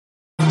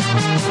Hi,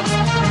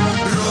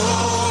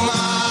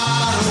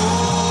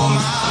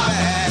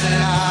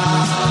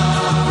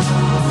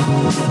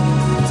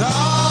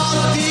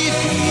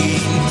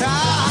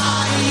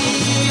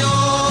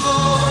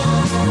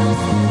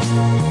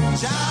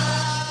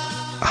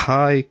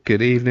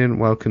 good evening.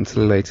 Welcome to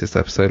the latest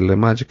episode of the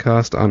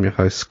Magicast. I'm your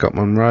host, Scott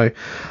Monroe.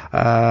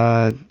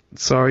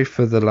 Sorry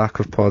for the lack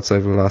of pods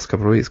over the last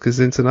couple of weeks because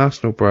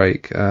international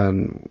break.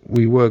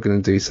 We were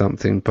going to do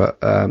something,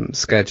 but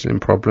scheduling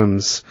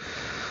problems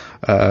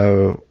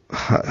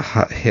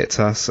hit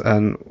us,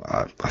 and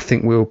I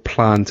think we'll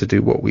plan to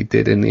do what we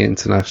did in the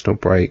international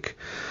break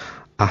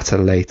at a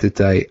later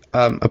date.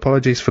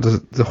 Apologies for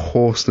the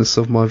hoarseness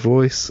of my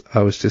voice.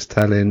 I was just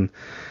telling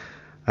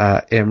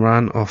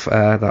Imran off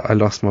air that I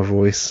lost my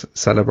voice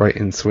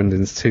celebrating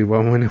Swindon's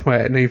 2-1 win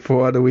away at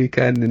Newport at the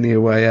weekend in the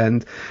away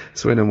end.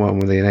 Swindon won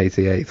with an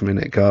 88th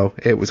minute goal.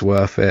 It was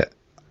worth it.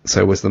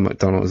 So was the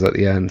McDonald's at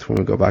the end when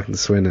we got back into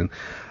Swindon.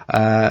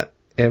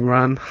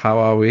 Imran, how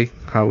are we?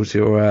 How was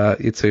your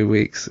 2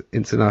 weeks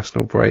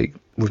international break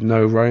with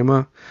no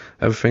Roma?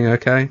 Everything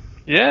okay?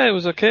 Yeah, it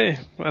was okay.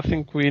 I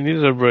think we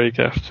needed a break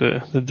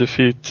after the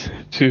defeat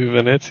to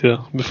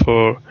Venezia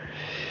before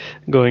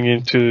going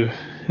into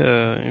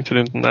the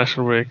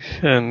international break,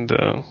 and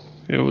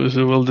it was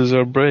a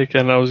well-deserved break.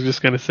 And I was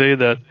just going to say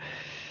that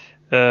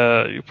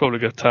you probably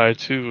got tired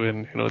too,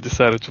 and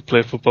decided to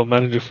play Football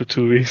Manager for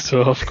 2 weeks.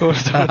 So of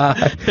course,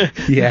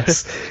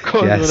 yes, of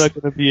course, yes. There's not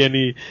going to be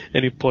any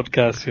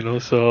podcast,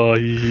 So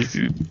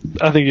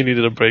I think you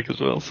needed a break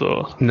as well.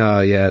 So no,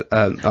 yeah,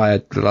 I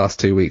had the last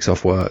 2 weeks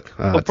off work.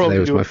 Today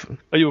was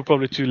you were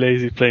probably too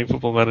lazy playing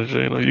Football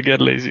Manager. You get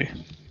lazy.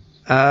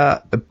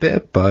 A bit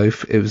of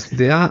both. It was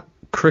that.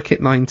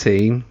 Cricket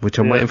 19, which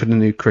I'm waiting for the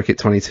new Cricket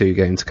 22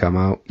 game to come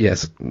out.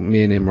 Yes,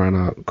 me and Imran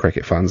are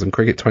cricket fans, and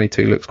Cricket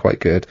 22 looks quite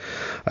good.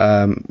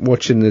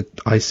 Watching the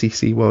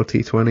ICC World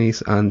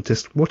T20s and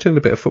just watching a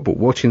bit of football.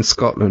 Watching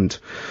Scotland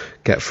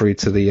get through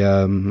to the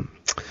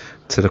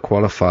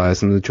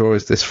qualifiers, and the draw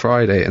is this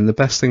Friday. And the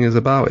best thing is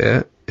about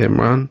it,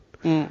 Imran,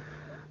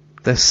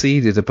 they're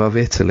seeded above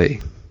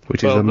Italy,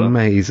 which is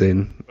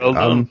amazing.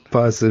 I'm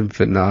buzzing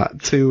for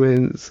that. 2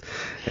 wins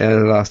in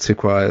the last 2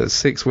 quarters,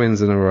 6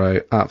 wins in a row,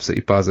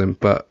 absolutely buzzing.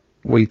 But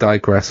we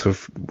digress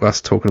with us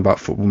talking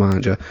about Football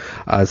Manager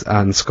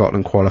and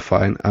Scotland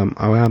qualifying.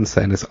 I am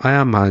saying this, I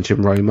am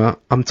managing Roma.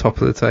 I'm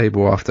top of the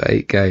table after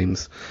 8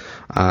 games,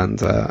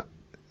 and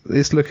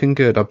it's looking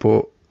good. I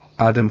brought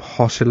Adam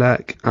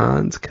Hoshelek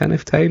and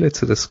Kenneth Taylor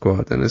to the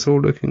squad, and it's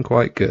all looking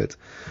quite good.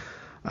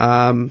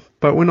 But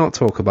we're not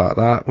talking about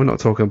that. We're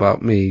not talking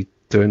about me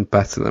doing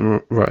better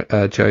than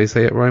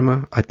Jose at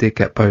Roma. I did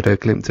get Bodo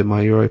Glimt in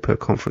my Europa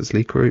Conference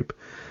League group,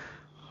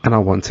 and I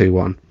won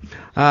 2-1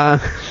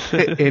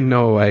 in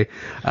Norway.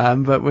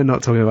 But we're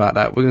not talking about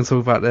that. We're going to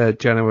talk about the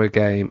Genoa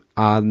game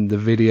and the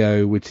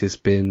video which has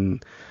been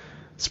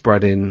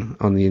spreading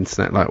on the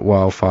internet like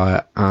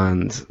wildfire,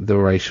 and the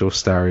racial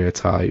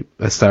stereotone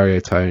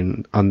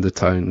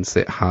undertones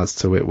it has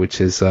to it, which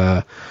is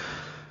not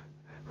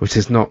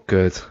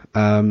good.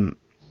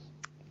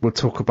 We'll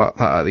talk about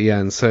that at the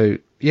end. So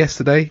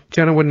yesterday,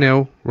 Genoa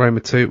 0, Roma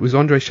 2. It was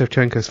Andrei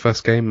Shevchenko's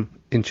first game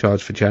in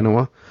charge for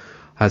Genoa,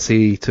 as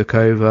he took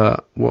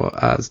over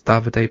as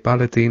Davide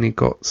Ballardini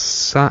got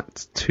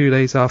sacked 2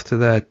 days after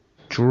their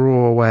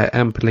draw away at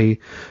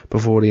Empoli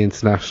before the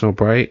international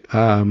break.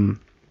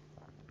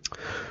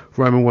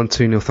 Roma won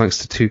 2-0 thanks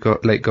to 2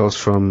 late goals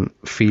from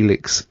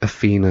Felix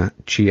Afina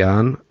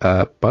Gian.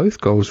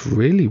 Both goals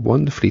really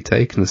wonderfully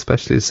taken,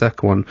 especially the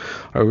second one.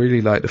 I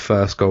really liked the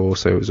first goal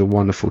also. It was a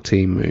wonderful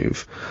team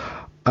move.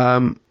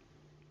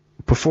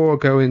 Before I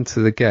go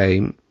into the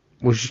game,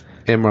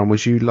 Imran,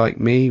 was you like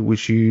me?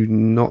 Was you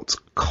not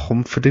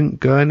confident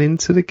going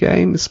into the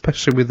game,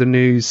 especially with the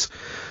news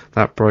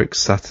that broke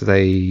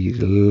Saturday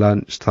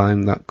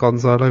lunchtime that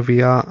Gonzalo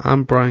Villar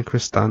and Brian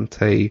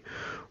Cristante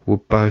will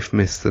both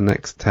miss the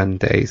next 10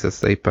 days as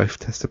they both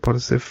tested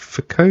positive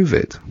for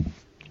COVID?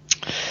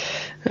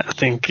 I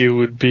think it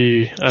would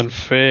be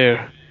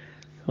unfair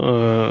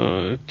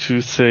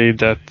to say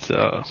that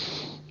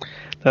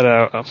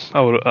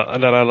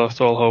I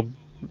lost all hope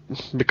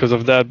because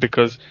of that.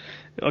 Because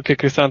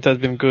Cristante has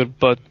been good,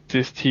 but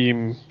this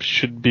team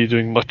should be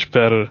doing much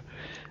better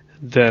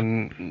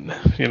than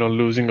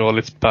losing all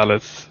its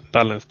balanced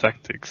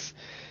tactics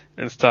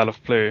and style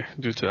of play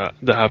due to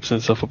the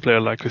absence of a player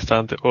like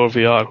Cristante or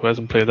Villar, who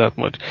hasn't played that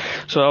much.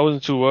 So I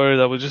wasn't too worried.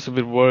 I was just a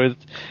bit worried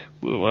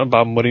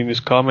about Mourinho's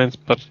comments,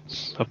 but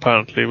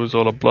apparently it was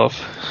all a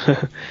bluff.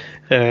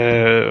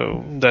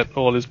 That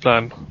all his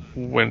plan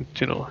went,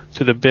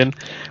 to the bin,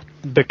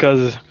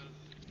 because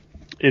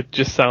it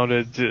just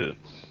sounded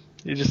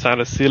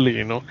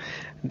silly,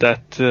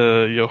 that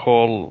your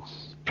whole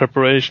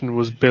preparation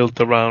was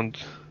built around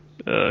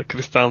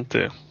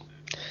Cristante.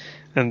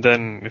 And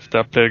then if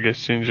that player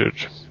gets injured,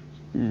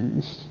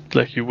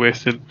 like you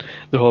wasted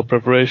the whole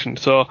preparation.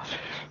 So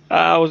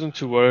I wasn't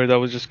too worried. I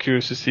was just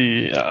curious to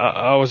see.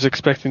 I was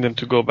expecting them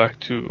to go back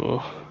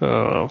to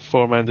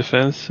 4-man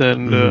defense,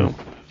 and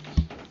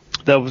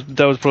that was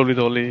probably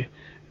the only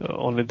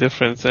only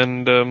difference.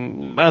 And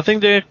I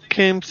think there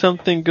came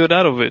something good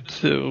out of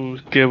it.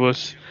 Gave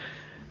us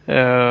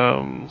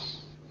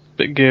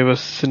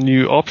a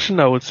new option,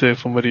 I would say,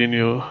 for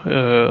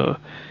Mourinho.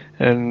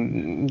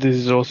 And this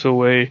is also a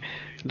way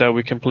that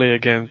we can play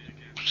against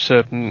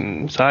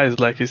certain sides,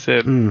 like you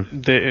said.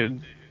 The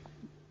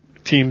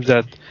teams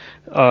that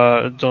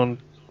don't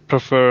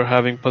prefer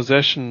having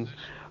possession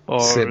or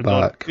sit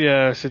back.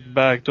 Sit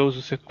back. Those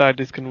who sit back,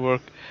 this can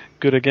work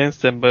good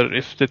against them. But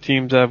if the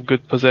teams have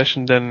good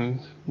possession,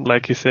 then,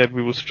 like you said,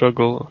 we will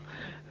struggle.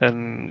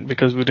 And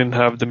because we didn't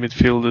have the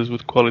midfielders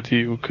with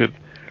quality who could,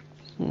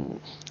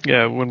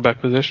 win back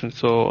possession.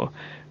 So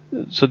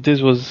this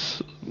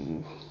was,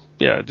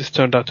 this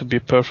turned out to be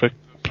a perfect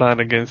plan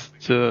against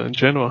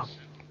Genoa.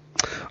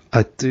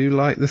 I do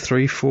like the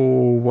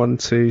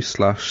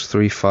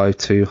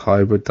 3-4-1-2/3-5-2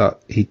 hybrid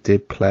that he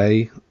did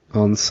play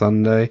on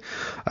Sunday.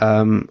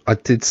 I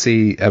did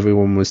see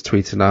everyone was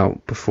tweeting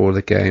out before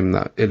the game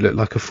that it looked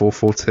like a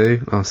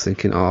 4-4-2. I was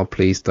thinking,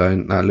 please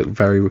don't. That looked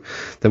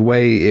the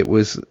way it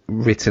was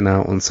written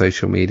out on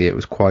social media, it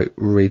was quite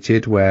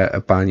rigid, where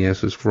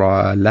Ibanez was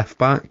left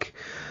back,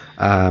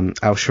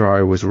 El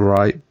Shaarawy was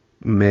right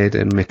mid,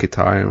 and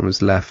Mkhitaryan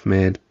was left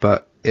mid.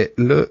 But it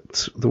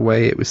looked, the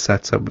way it was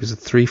set up, was a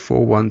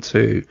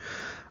 3-4-1-2,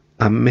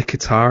 and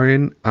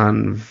Mkhitaryan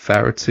and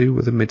Veretout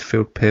were the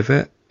midfield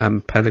pivot,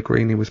 and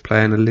Pellegrini was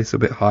playing a little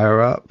bit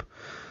higher up.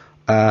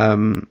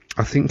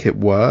 I think it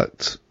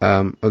worked.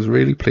 I was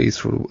really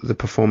pleased with the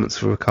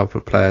performance of a couple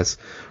of players.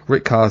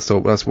 Rick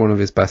Karsdorp, that's one of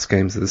his best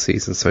games of the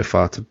season so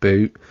far to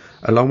boot,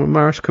 along with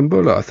Marish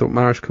Kumbula. I thought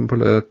Marish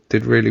Kumbula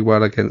did really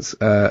well against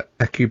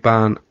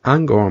Ekuban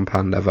and Goran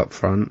Pandev up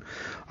front.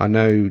 I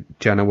know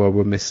Genoa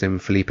were missing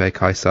Felipe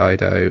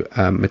Caicedo,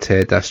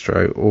 Matteo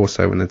Destro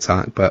also in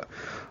attack, but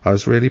I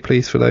was really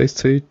pleased for those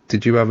two.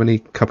 Did you have any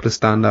couple of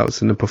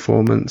standouts in the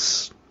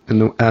performance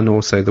and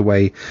also the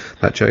way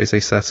that Jose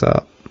set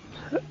up?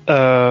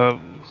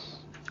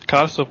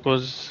 Karsdorp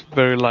was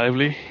very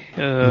lively,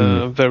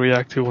 very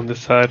active on the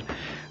side,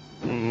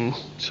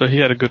 so he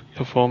had a good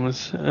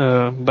performance.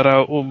 But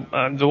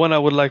the one I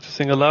would like to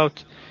single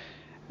out,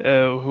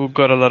 who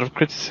got a lot of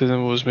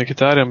criticism, was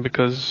Mkhitaryan,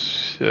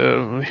 because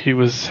he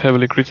was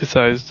heavily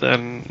criticized,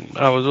 and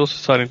I was also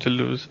starting to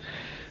lose,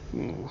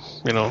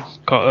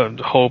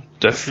 hope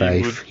that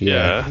he would,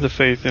 the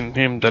faith in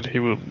him that he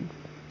would,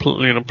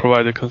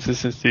 provide the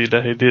consistency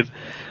that he did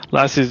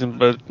last season.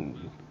 But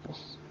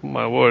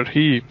my word,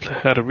 he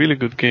had a really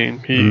good game.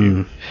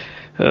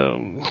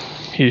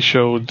 He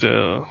showed,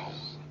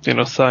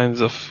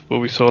 signs of what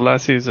we saw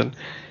last season,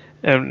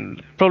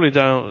 and probably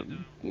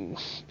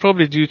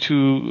due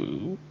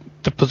to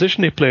the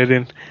position he played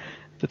in,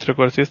 the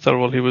trequartista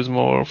role. He was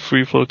more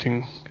free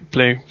floating,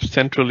 playing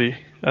centrally.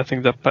 I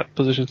think that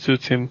position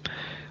suits him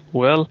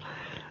well.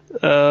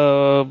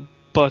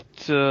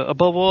 But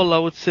above all, I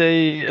would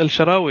say El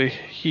Shaarawy.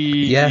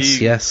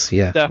 Yes.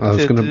 I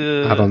was going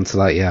to add on to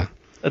that.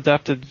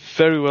 Adapted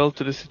very well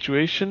to the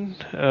situation.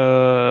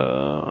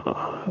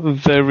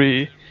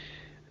 Very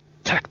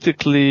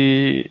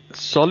tactically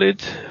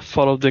solid.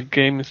 Followed the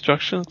game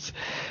instructions,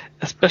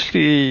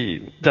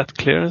 especially that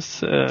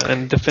clearance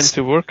and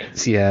defensive work.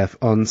 Yeah,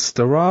 on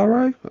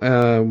Storaro,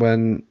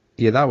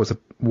 that was a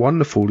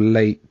wonderful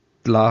late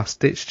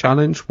last-ditch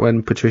challenge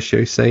when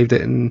Patricio saved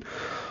it in,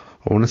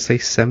 I want to say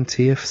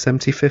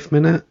 75th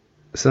minute.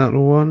 Is that the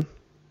one?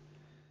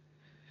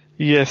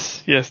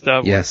 Yes, that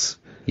one. Yes,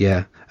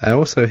 yeah.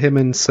 Also, him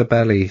and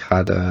Sabelli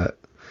had a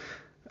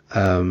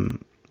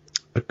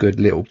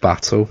good little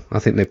battle. I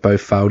think they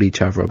both fouled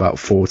each other about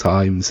 4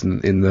 times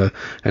in the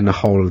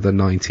whole of the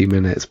 90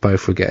 minutes.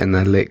 Both were getting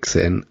their licks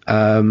in.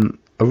 I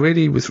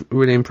was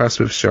really impressed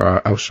with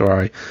El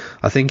Shaarawy.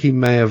 I think he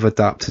may have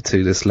adapted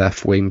to this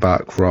left wing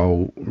back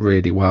role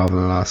really well in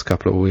the last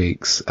couple of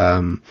weeks.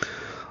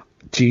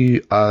 Do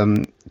you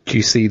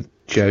see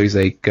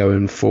Jose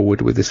going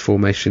forward with this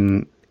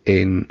formation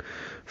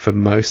for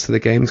most of the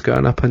games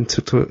going up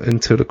until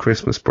the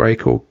Christmas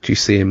break, or do you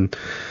see him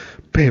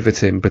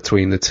pivoting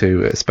between the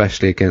two,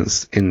 especially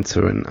against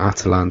Inter and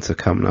Atalanta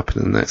coming up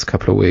in the next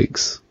couple of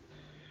weeks?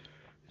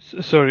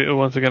 Sorry,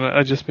 once again,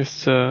 I just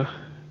missed. I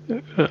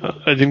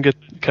didn't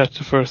catch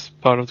the first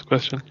part of the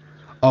question.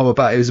 It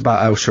was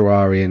about El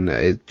Shaarawy, and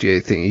do you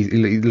think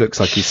he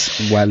looks like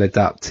he's well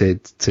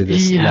adapted to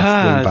this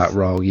left wing back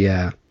role?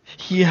 Yeah,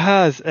 he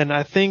has, and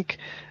I think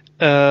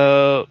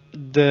the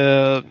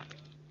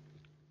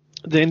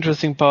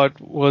interesting part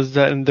was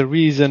that, and the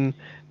reason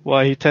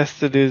why he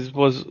tested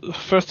was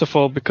first of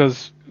all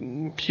because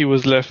he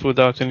was left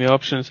without any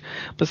options,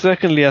 but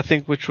secondly, I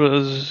think, which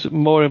was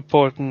more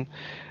important,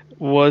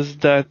 was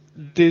that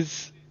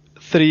this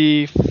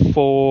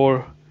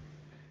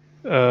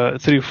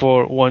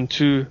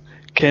 3-4-1-2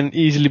 can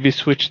easily be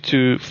switched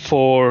to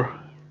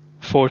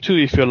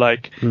 4-4-2 if you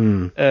like,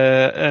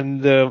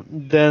 and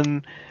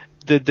then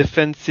the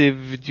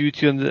defensive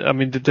duty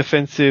the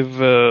defensive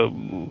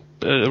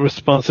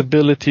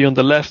responsibility on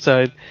the left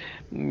side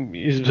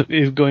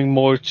is going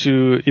more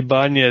to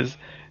Ibanez.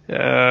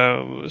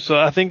 So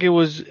I think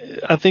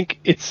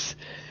it's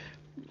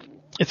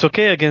it's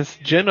okay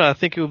against Genoa. I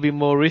think it would be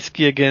more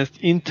risky against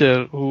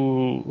Inter,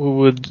 who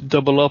would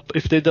double up.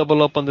 If they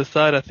double up on the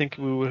side, I think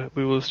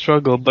we will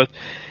struggle. But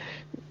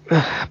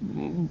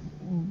then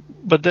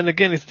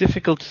again, it's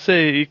difficult to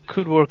say. It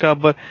could work out,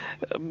 but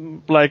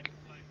like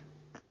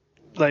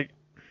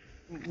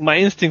my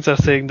instincts are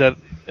saying that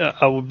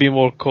I would be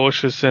more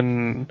cautious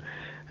and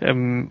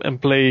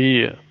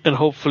play and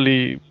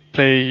hopefully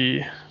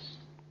play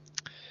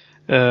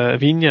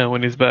Vigna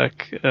when he's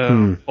back,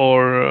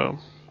 or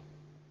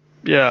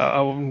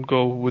I wouldn't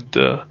go with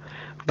the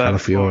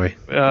Calafiore.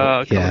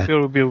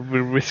 Calafiore would be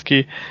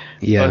risky.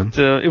 Yeah. But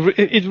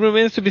it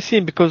remains to be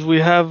seen, because we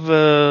have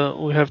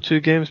 2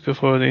 games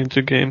before the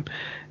Inter game,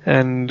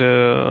 and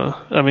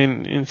I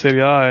mean in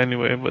Serie A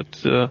anyway. But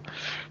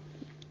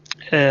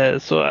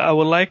so I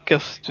would like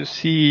us to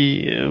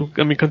see,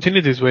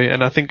 continue this way,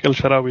 and I think El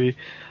Shaarawy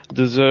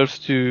deserves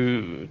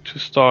to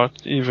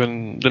start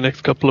even the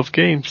next couple of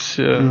games.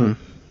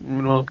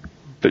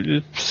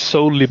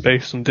 Solely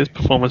based on this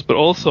performance, but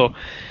also,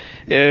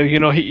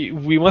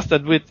 we must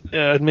admit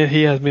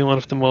he has been one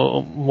of the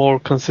more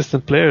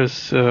consistent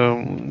players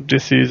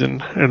this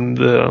season, and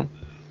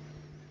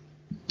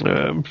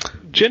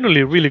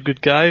generally a really good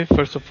guy,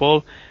 first of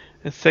all,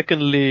 and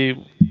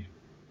secondly,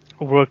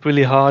 worked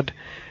really hard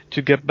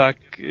to get back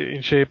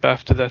in shape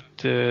after that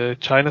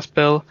China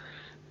spell,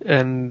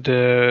 and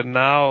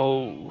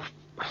now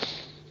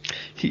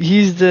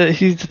he's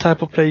the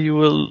type of player you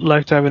will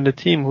like to have in the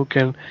team, who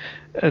can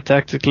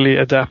tactically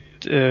adapt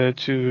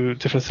to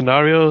different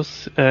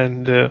scenarios,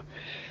 and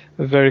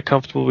very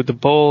comfortable with the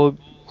ball,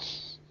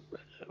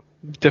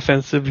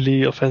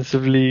 defensively,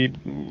 offensively,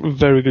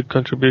 very good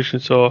contribution.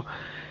 So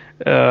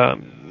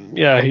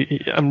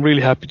I'm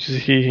really happy to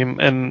see him,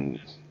 and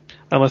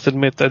I must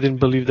admit I didn't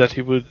believe that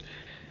he would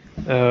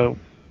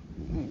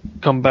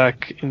come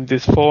back in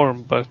this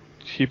form, but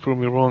he proved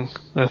me wrong.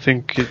 I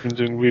think he's been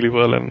doing really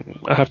well, and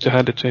I have to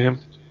hand it to him.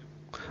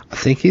 I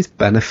think he's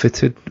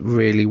benefited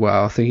really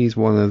well. I think he's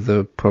one of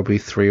the probably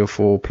 3 or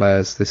 4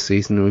 players this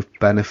season who've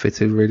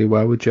benefited really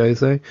well with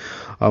Jose.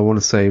 I want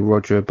to say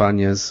Roger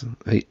Ibanez,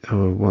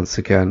 once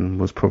again,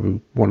 was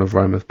probably one of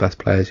Roma's best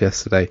players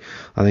yesterday.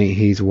 I think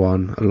he's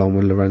one, along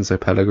with Lorenzo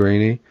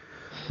Pellegrini.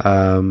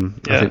 I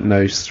think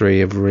those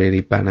 3 have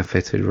really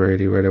benefited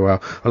really, really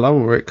well.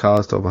 Along with Rick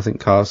Karsdorp, I think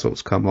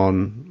Karsdorp's come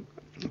on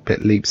a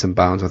bit leaps and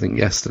bounds. I think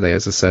yesterday,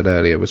 as I said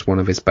earlier, was one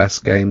of his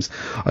best games.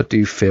 I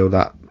do feel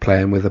that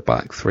playing with a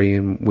back 3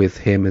 and with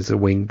him as a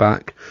wing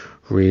back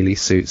really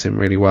suits him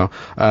really well.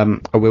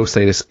 I will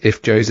say this, if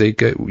Jose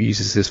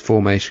uses his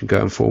formation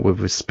going forward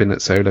with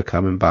Spinazzola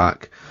coming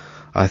back,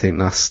 I think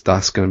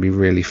that's going to be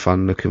really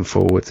fun looking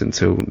forward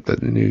until the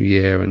new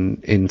year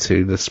and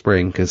into the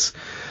spring, because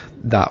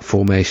that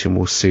formation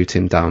will suit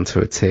him down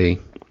to a T.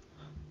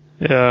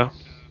 Yeah.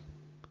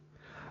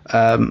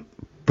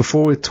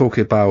 Before we talk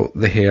about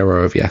the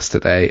hero of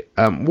yesterday,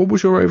 what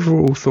was your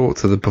overall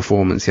thoughts of the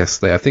performance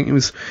yesterday? I think it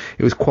was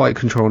quite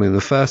controlling.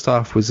 The first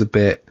half was a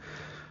bit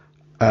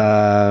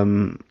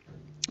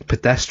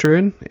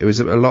pedestrian. It was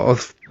a lot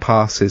of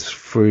passes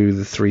through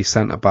the 3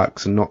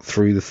 centre-backs and not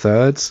through the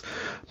thirds.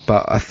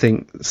 But I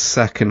think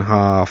second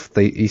half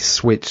he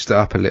switched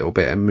up a little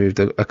bit and moved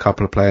a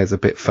couple of players a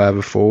bit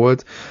further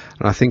forward,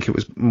 and I think it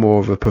was more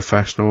of a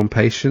professional and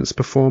patience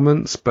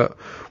performance. But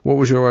what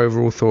was your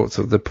overall thoughts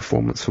of the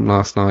performance from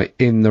last night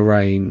in the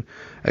rain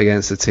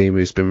against a team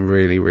who's been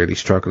really, really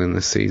struggling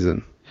this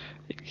season?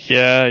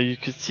 Yeah, you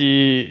could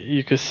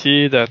see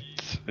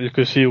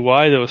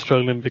why they were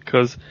struggling,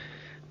 because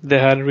they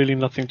had really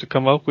nothing to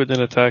come up with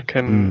in attack,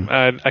 and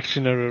I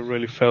actually never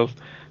really felt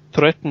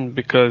threatened,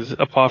 because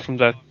apart from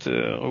that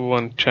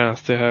one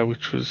chance they had,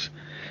 which was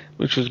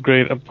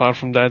great, apart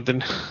from that, they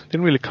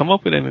didn't really come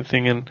up with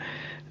anything, and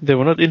they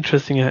were not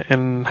interested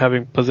in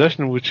having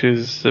possession, which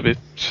is a bit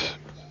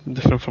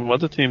different from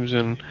other teams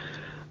in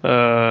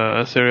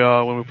Serie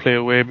A when we play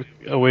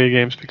away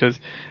games, because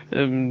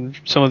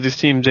some of these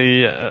teams,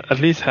 they at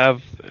least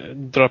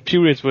there are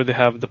periods where they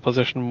have the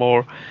possession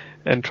more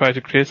and try to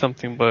create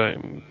something, but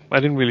I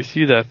didn't really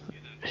see that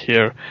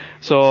here.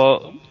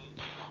 So,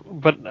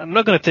 but I'm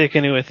not going to take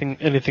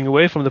anything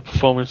away from the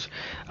performance.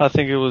 I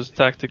think it was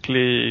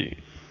tactically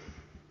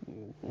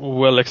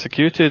well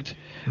executed.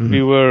 Mm-hmm.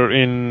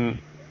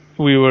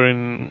 We were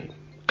in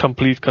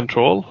complete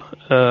control,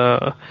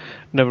 never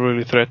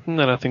really threatened,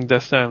 and I think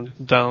that's down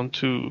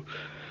to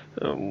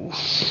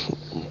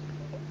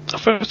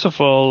first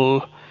of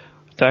all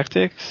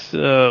tactics.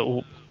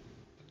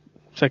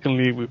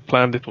 Secondly, we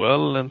planned it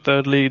well, and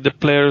thirdly, the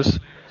players.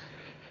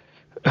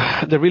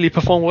 They really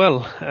performed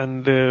well,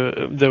 and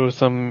there were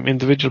some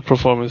individual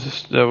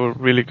performances that were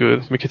really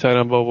good.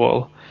 Mkhitaryan above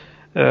all,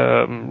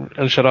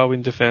 El Shaarawy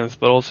in defense,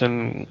 but also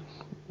in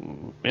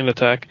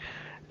attack.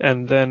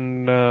 And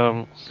then,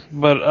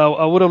 but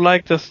I would have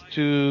liked us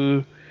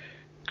to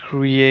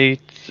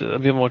create a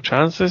bit more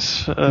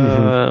chances.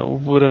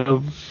 Would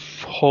have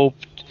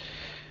hoped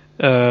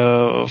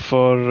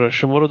for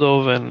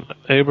Shomurodov and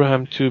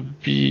Abraham to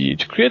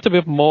create a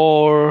bit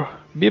more.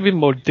 Be a bit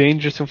more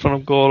dangerous in front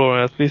of goal, or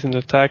at least in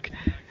attack.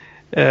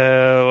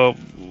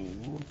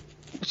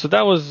 so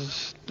that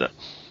was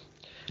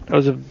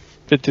a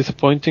bit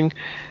disappointing,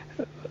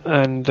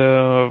 and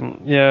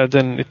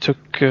then it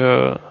took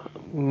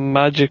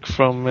magic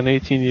from an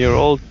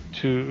 18-year-old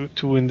to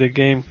win the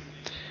game.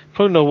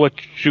 Probably not what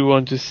you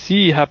want to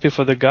see. Happy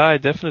for the guy,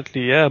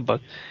 definitely, yeah.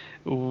 But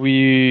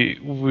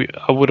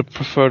I would have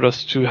preferred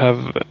us to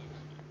have.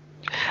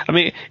 I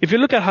mean, if you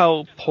look at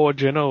how poor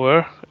Genoa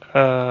were,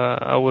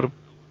 I would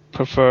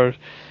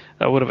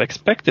have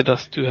expected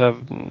us to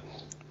have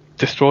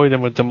destroyed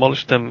them or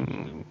demolished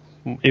them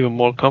even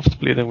more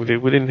comfortably than we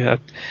did. We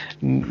didn't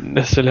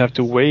necessarily have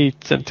to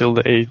wait until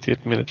the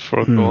 80th minute for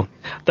a goal.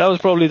 That was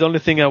probably the only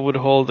thing I would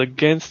hold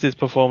against this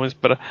performance.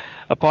 But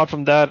apart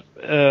from that,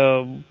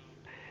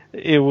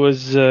 it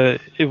was a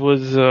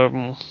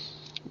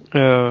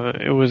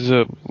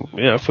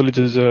fully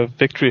deserved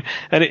victory,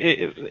 and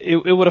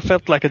it would have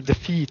felt like a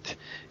defeat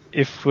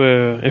if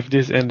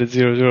this ended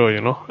 0-0,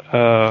 you know,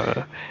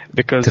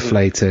 because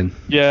deflating.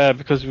 Yeah,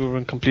 because we were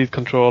in complete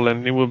control,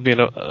 and it would be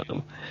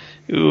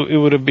it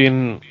would have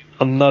been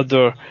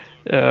another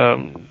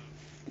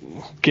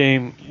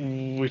game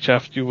which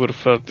after you would have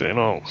felt, you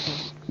know,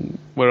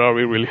 where are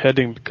we really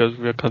heading? Because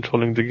we are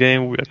controlling the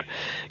game, we are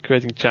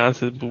creating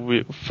chances,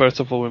 but first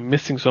of all, we're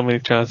missing so many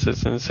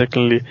chances, and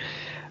secondly,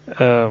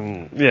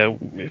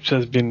 it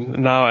has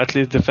been now at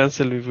least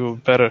defensively we were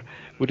better.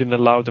 We didn't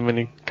allow them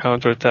any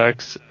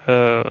counterattacks.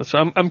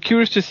 So I'm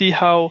curious to see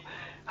how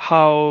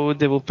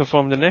they will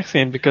perform the next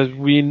game, because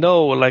we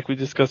know, like we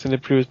discussed in the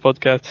previous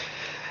podcast,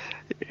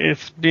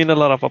 it's been a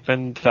lot of up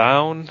and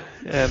down,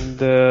 and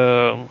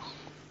so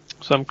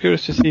I'm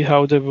curious to see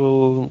how they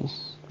will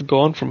go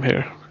on from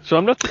here. So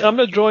I'm not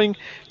drawing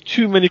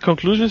too many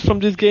conclusions from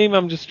this game.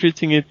 I'm just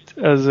treating it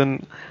as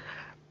an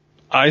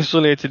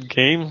isolated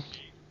game,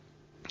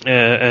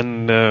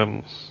 and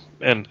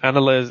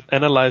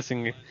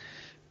analyzing it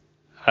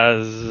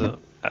as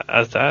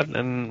that,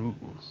 and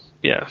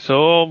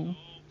so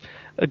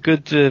a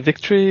good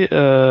victory.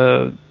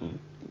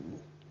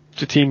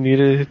 The team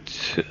needed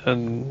it,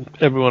 and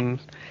everyone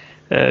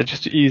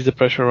just to ease the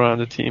pressure around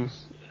the team.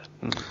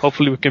 And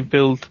hopefully, we can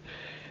build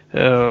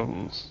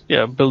around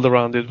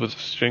it with a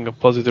string of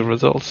positive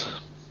results.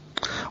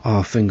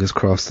 Oh, fingers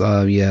crossed.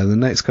 The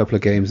next couple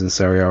of games in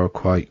Serie A are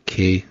quite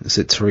key. It's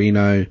at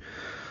Torino,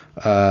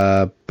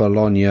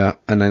 Bologna,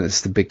 and then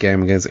it's the big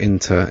game against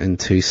Inter in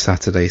 2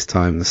 Saturdays'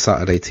 time, the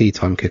Saturday tea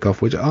time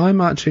kickoff, which I'm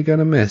actually going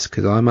to miss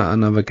because I'm at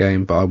another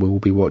game, but I will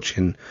be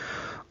watching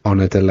on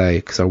a delay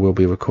because I will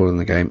be recording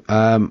the game.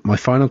 My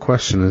final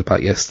question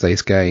about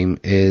yesterday's game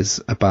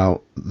is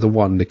about the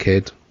Wonder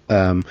Kid,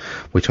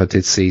 which I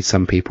did see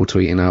some people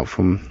tweeting out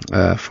from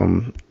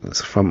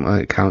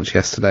accounts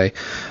yesterday.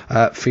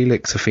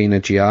 Felix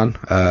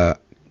Afena-Gyan,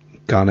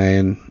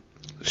 Ghanaian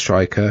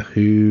striker,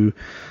 who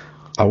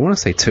I want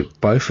to say took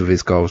both of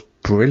his goals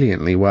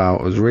brilliantly well.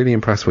 I was really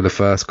impressed with the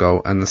first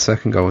goal, and the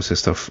second goal was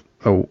just a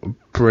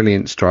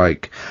brilliant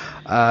strike.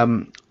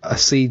 I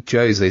see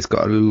Jose's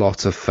got a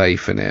lot of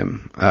faith in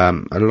him.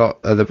 A lot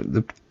of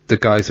the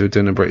guys who were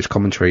doing the British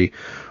commentary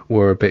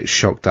were a bit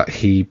shocked that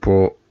he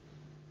brought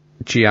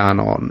Gyan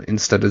on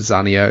instead of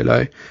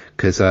Zaniolo,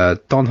 because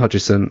Don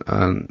Hutchison,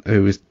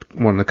 who was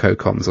one of the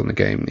co-coms on the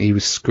game, he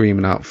was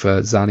screaming out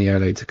for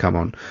Zaniolo to come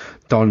on.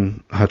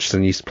 Don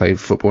Hutchison used to play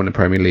football in the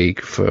Premier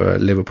League for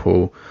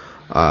Liverpool.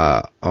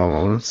 I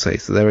want to say,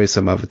 so there is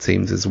some other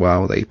teams as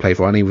well that he played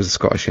for, and he was a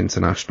Scottish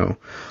international.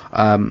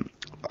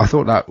 I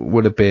thought that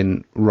would have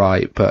been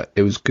right, but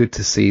it was good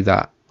to see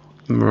that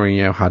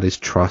Mourinho had his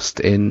trust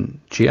in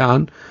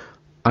Gyan,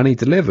 and he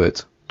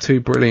delivered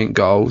 2 brilliant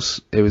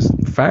goals. It was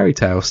fairy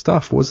tale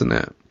stuff, wasn't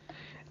it?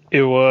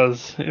 It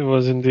was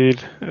indeed.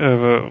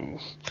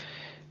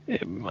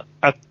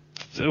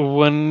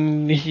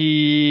 When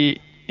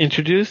he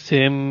introduced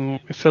him,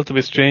 it felt a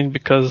bit strange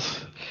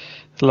because,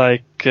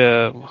 like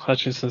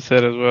Hutchinson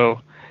said as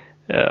well,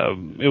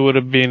 it would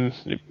have been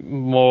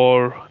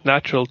more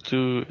natural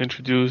to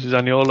introduce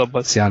Zaniolo,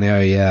 but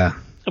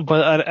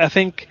But I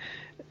think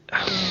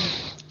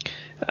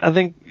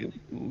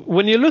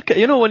when you look at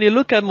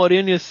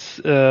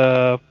Mourinho's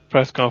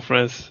press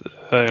conference,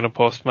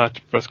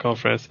 post-match press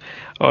conference,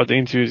 or the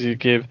interviews he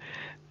gave,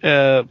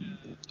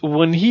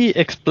 when he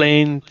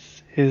explained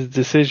his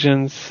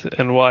decisions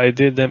and why he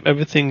did them,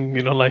 everything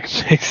makes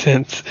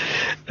sense.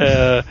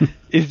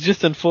 It's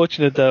just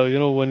unfortunate that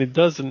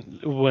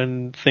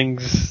when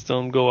things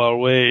don't go our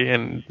way,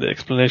 and the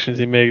explanations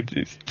he made,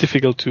 it's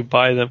difficult to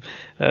buy them,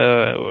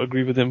 or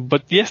agree with him.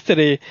 But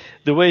yesterday,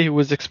 the way he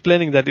was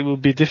explaining that it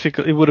would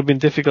have been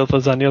difficult for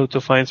Zaniolo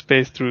to find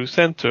space through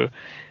center,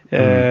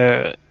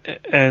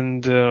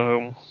 and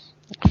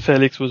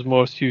Felix was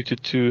more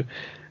suited to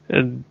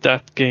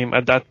that game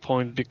at that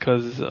point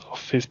because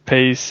of his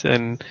pace,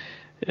 and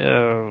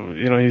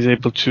he's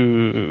able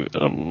to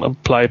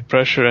apply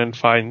pressure and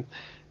find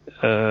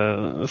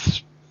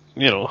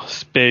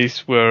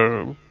space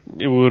where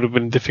it would have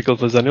been difficult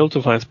for Zaniolo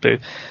to find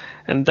space,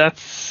 and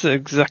that's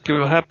exactly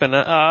what happened.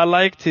 I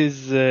liked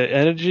his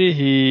energy.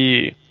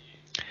 He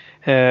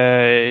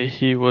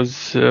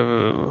was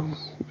the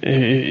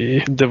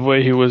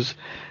way he was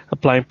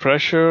applying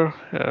pressure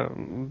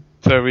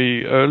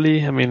very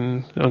early. I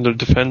mean, under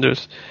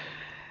defenders.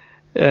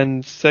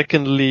 And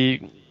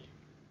secondly,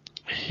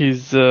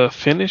 his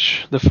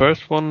finish, the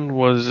first one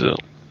was.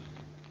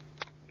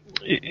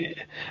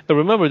 I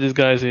remember this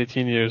guy is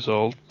 18 years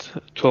old.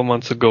 12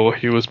 months ago,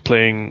 he was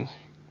playing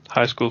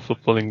high school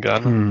football in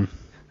Ghana.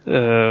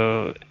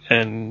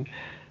 And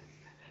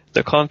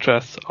the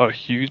contrasts are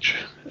huge.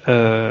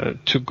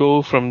 To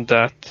go from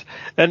that.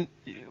 And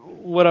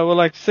what I would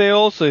like to say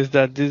also is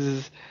that this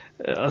is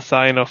a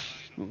sign of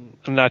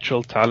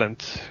natural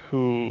talent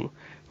who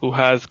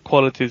has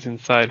qualities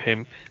inside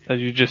him that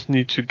you just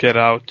need to get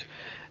out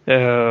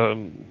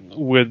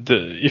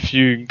if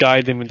you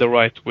guide him in the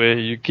right way,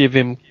 you give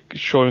him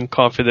showing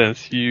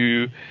confidence,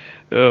 you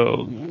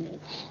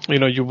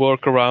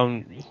work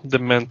around the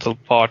mental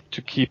part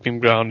to keep him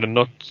grounded and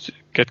not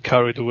get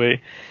carried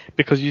away,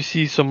 because you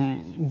see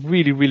some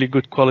really, really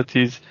good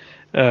qualities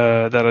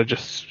that are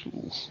just,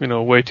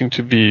 waiting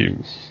to be,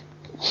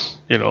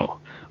 or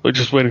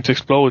just waiting to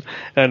explode.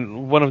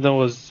 And one of them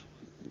was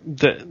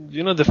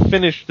the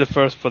finish, the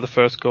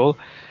first goal.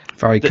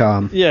 Very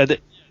calm. Yeah,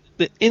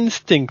 the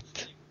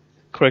instinct,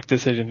 correct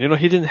decision.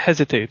 He didn't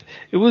hesitate.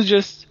 It was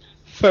just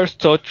first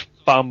touch,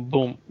 bam,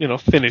 boom,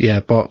 finish.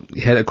 Yeah, but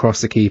hit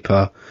across the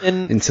keeper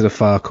into the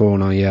far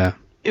corner. Yeah.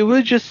 It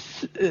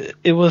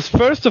was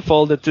first of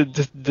all the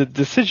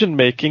decision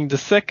making. The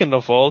second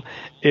of all,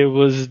 it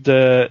was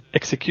the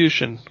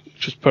execution,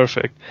 which was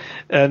perfect.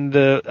 And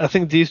I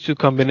think these two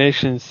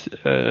combinations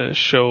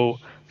show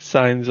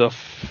signs of,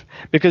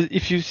 because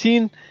if you've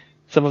seen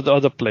some of the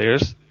other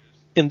players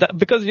in that,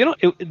 because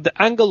the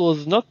angle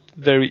was not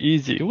very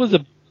easy.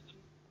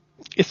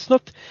 It's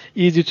not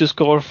easy to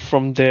score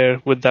from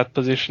there with that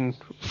position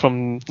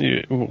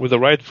with the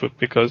right foot,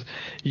 because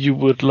you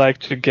would like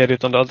to get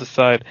it on the other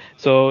side.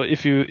 So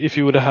if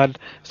you would have had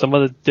some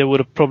other, they would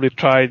have probably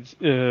tried,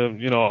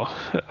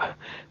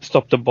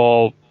 stop the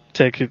ball,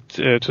 take it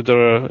to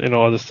the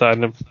other side,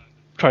 and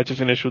try to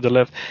finish with the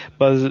left.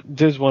 But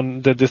this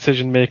one, the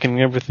decision making,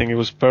 everything, it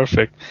was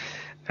perfect.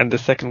 And the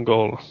second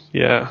goal,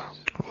 yeah.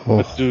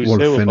 What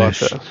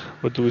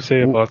do we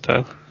say about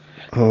that?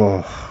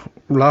 Oh,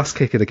 last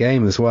kick of the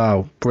game as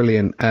well,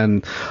 brilliant.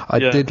 And I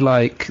did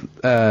like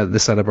the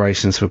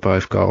celebrations for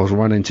both goals,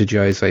 running to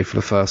Jose for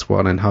the first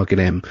one and hugging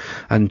him,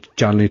 and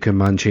Gianluca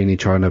Mancini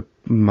trying to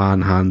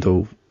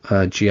manhandle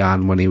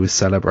Gian when he was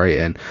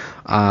celebrating.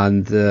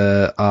 And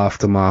the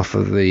aftermath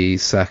of the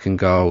second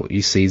goal,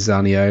 you see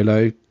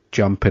Zaniolo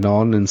jumping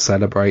on and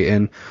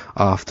celebrating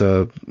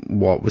after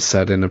what was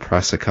said in the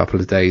press a couple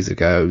of days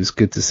ago. It was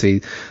good to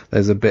see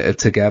there's a bit of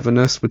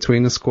togetherness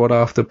between the squad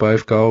after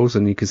both goals,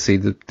 and you could see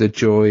the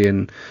joy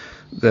and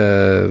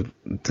the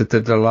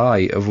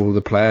delight of all the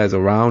players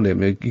around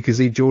him. You could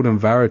see Jordan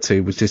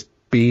Veretout was just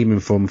beaming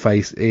from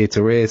ear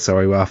to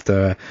ear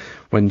after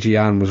when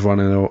Gian was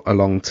running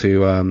along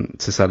to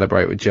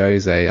celebrate with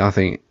Jose. I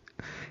think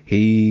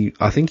he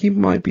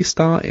might be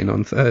starting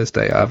on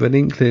Thursday. I have an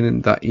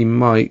inkling that he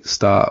might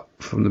start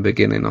from the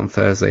beginning on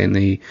Thursday in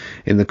the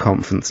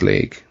Conference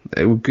League.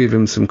 It will give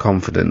him some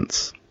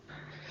confidence.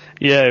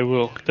 Yeah, it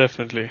will,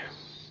 definitely.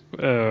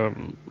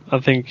 I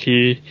think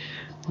he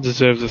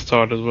deserves a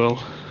start as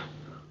well.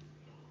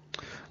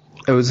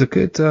 It was a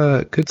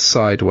good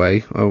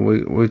sideway.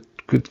 We're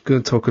going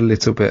to talk a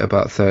little bit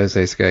about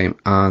Thursday's game,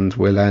 and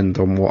we'll end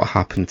on what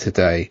happened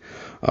today.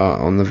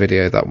 On the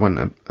video that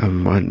went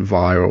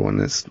viral,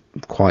 and it's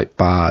quite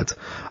bad.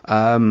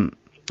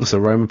 So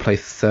Roma play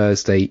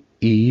Thursday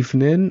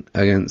evening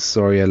against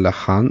Zorya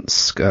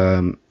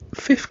Luhansk.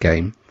 Fifth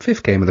game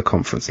of the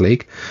Conference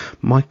League.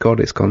 My God,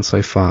 it's gone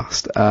so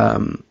fast.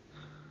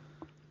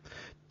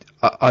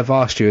 I've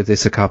asked you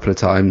this a couple of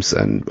times,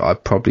 and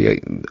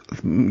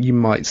you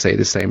might say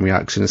the same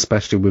reaction,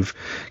 especially with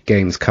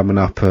games coming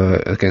up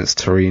against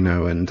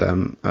Torino and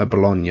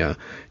Bologna.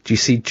 Do you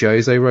see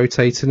Jose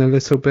rotating a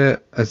little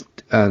bit?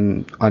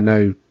 And I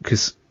know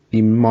because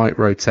he might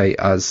rotate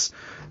as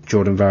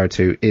Jordan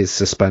Veretout is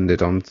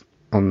suspended on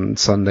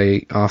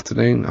Sunday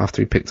afternoon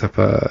after he picked up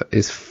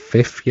his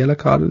 5th yellow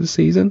card of the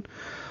season.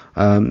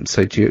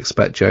 So do you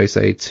expect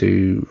Jose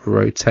to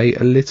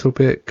rotate a little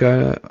bit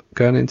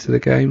going into the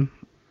game?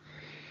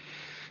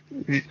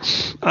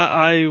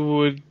 I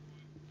would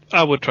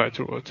try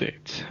to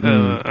rotate.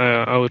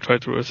 I would try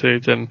to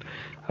rotate, and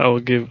I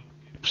would give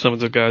some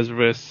of the guys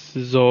rest.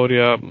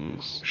 Zorya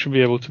should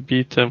be able to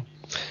beat them.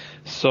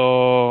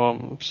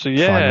 So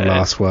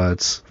yeah.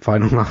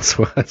 Final last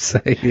words.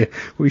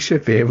 We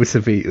should be able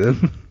to beat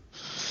them.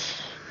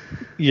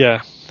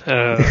 Yeah.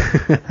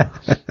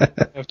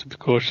 Have to be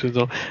cautious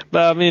though.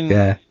 But I mean,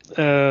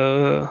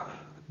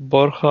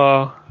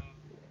 Borja.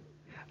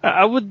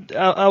 I would.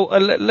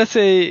 Let's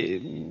say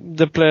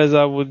the players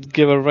I would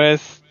give a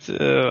rest.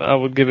 I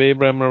would give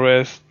Abraham a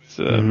rest.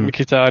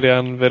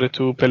 Mkhitaryan,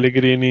 Veretout,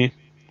 Pellegrini.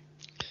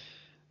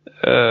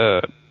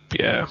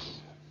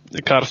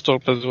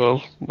 Karstorp as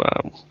well.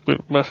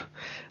 But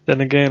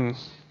then again,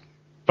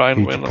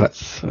 Ryan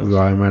Reynolds.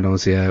 Ryan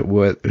Reynolds, yeah.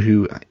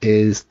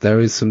 There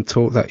is some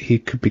talk that he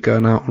could be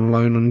going out on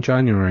loan in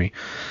January.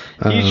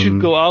 He should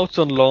go out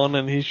on loan,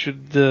 and he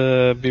should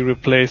be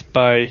replaced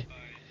by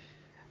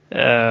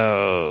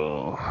Dalot.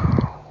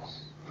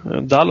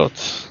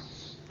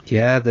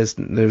 Yeah, there's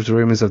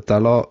rumours of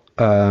Dalot,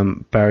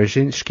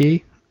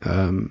 Berezhinski,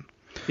 of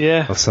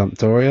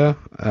Sampdoria.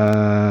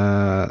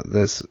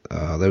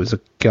 There was a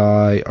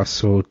guy I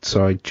saw,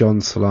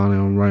 John Solani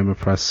on Roma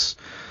Press.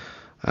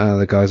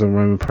 The guys on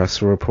Roma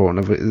Press are reporting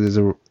of it. There's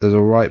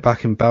a right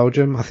back in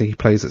Belgium. I think he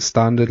plays at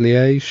Standard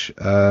Liège.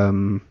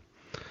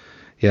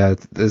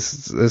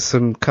 There's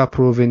some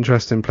couple of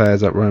interesting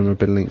players that Roma have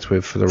been linked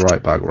with for the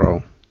right back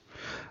role,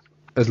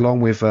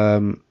 along with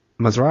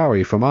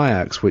Mazraoui from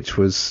Ajax, which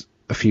was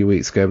a few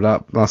weeks ago,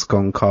 but that's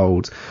gone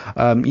cold.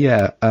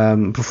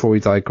 Before we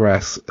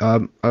digress,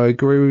 I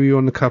agree with you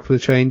on a couple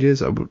of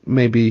changes.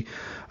 Maybe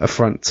a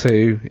front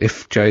two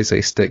if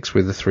Jose sticks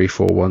with the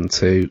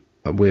 3-4-1-2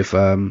 with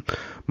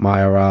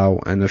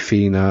Mayoral and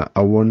Afina.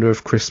 I wonder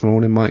if Chris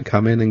Smalling might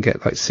come in and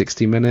get like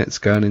 60 minutes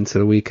going into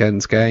the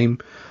weekend's game.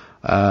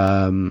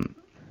 If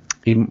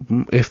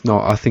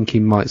not, I think he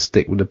might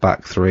stick with the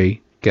back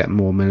three, get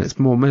more minutes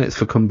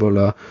for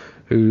Kumbula,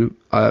 who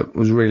I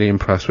was really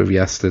impressed with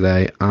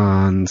yesterday,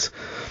 and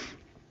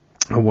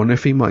I wonder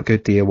if he might go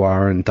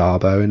Diawara and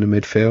Darboe in the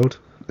midfield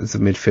as a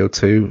midfield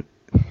two.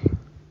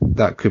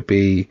 That could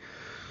be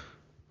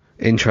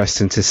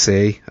interesting to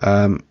see.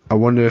 I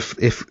wonder if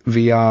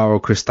VR or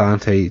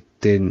Cristante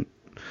didn't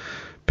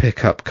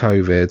pick up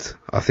COVID,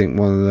 I think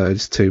one of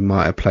those two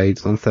might have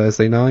played on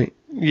Thursday night.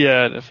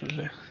 Yeah,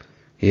 definitely.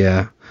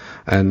 Yeah,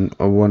 and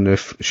I wonder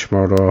if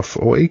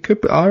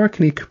Shmurov, I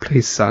reckon he could play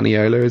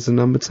Saniola as a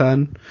number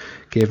 10,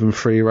 give him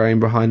free rein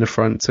behind the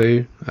front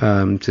two.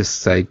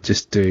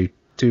 Just do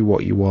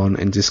what you want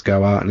and just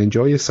go out and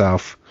enjoy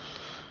yourself.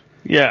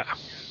 Yeah.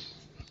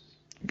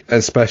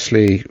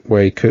 Especially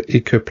where he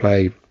could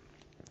play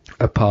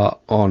a part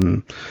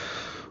on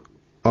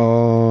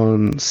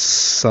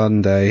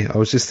Sunday. I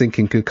was just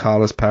thinking, could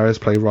Carlos Perez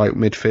play right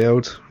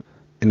midfield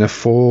in a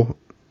 4?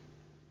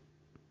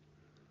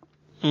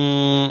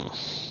 Or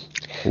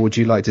would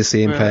you like to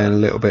see him playing a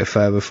little bit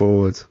further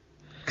forward?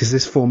 Because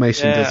this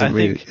formation doesn't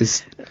really...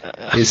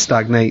 It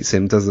stagnates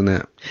him, doesn't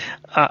it?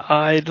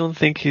 I don't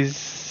think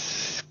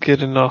he's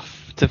good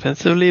enough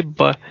defensively,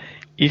 but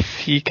if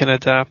he can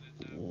adapt...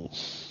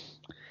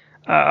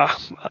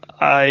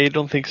 I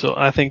don't think so.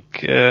 I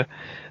think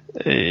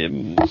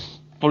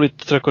probably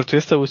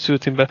Trequartista would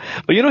suit him better.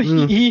 But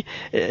he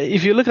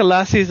if you look at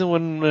last season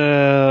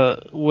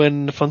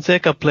when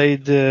Fonseca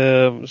played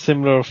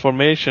similar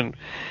formation,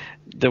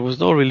 there was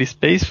no really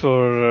space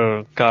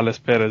for Carlos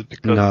Perez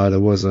because no, there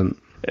wasn't.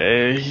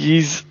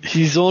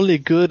 He's only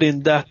good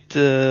in that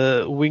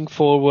wing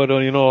forward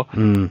or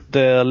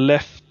the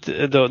left,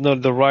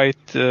 the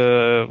right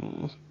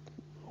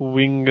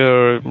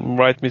winger,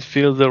 right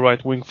midfielder,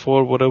 right wing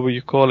forward, whatever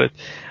you call it.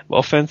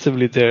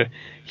 Offensively, there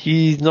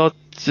he's not.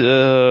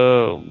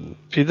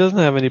 He doesn't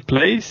have any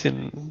place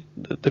in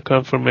the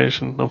current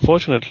formation,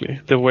 unfortunately,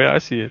 the way I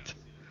see it.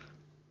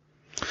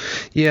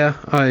 Yeah,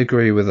 I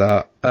agree with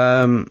that.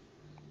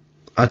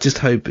 I just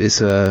hope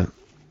it's a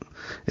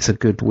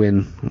good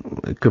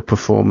win, a good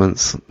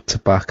performance to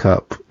back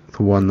up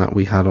the one that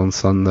we had on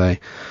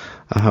Sunday.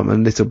 I'm a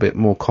little bit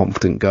more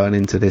confident going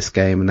into this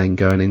game and then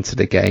going into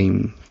the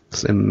game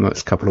in the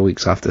next couple of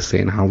weeks after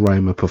seeing how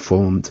Roma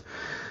performed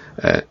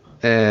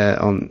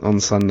on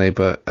Sunday.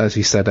 But as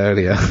you said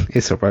earlier,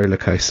 it's a roller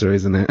coaster,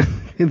 isn't it?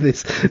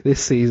 this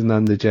season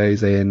under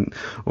Jose and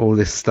all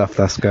this stuff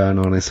that's going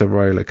on, it's a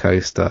roller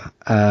coaster.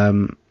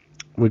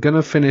 We're going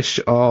to finish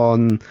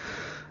on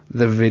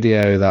the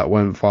video that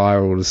went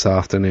viral this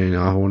afternoon,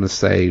 I want to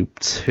say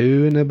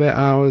 2 and a bit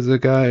hours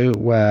ago,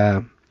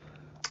 where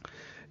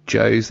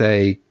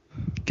Jose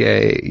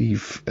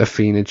gave Felix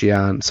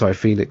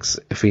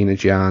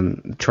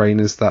Afina-Gyan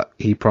trainers that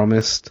he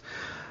promised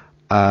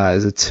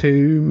as a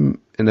 2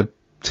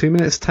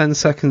 minutes 10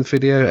 seconds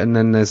video, and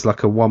then there's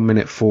like a 1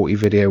 minute 40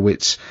 video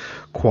which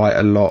quite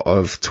a lot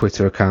of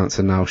Twitter accounts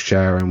are now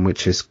sharing,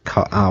 which is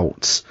cut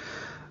out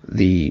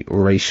the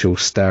racial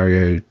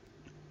stereotype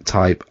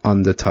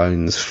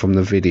undertones from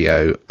the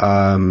video.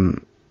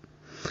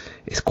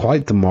 It's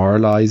quite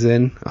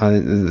demoralising.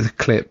 The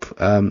clip,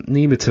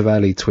 Nima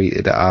Tavelli tweeted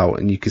it out,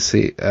 and you can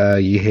see,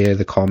 you hear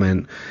the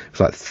comment. It's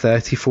like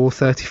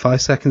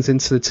 35 seconds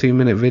into the 2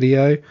 minute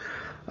video.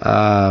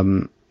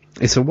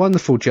 It's a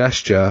wonderful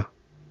gesture,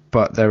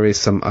 but there is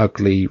some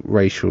ugly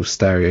racial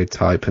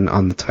stereotype and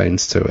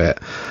undertones to it.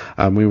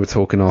 We were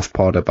talking off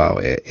pod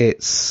about it.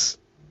 It's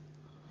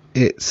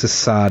a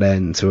sad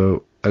end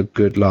to a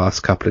good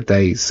last couple of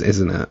days,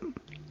 isn't it?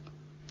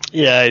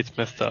 Yeah, it's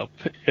messed up.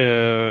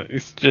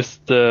 It's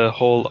just the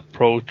whole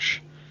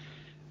approach.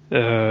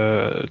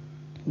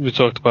 We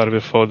talked about it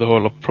before, the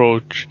whole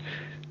approach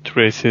to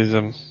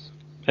racism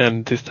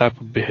and this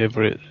type of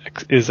behavior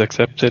is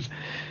accepted.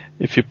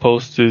 If you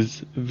post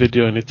this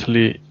video in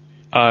Italy,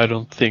 I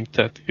don't think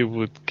that it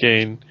would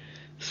gain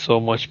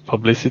so much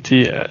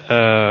publicity.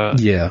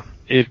 Yeah.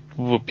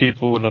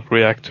 people will not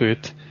react to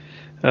it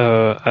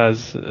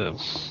as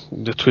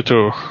the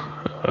Twitter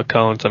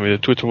account, the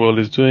Twitter world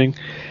is doing.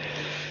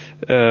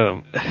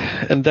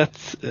 And that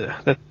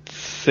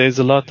says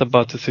a lot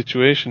about the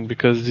situation,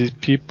 because these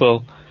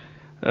people,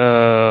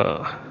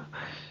 I'm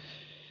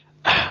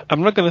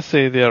not going to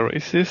say they are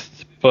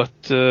racist, but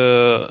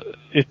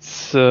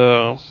it's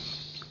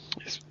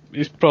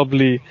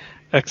probably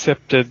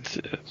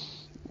accepted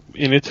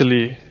in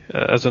Italy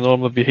as a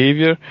normal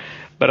behavior,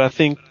 but I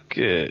think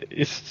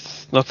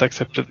it's not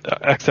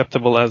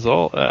acceptable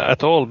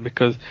at all,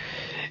 because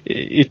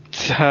it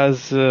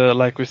has,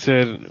 like we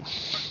said,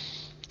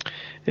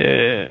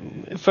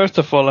 first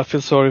of all, I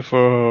feel sorry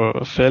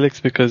for Felix,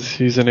 because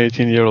he's an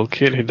 18-year-old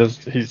kid.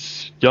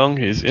 He's young,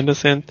 he's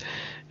innocent,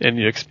 and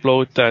you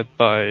exploit that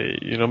by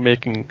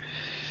making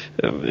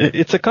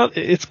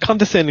it's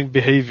condescending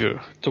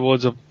behavior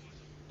towards a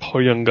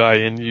poor young guy,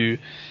 and you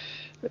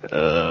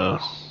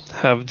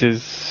have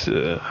this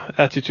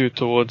attitude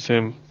towards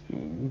him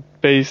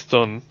based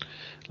on,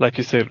 like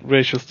you said,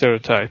 racial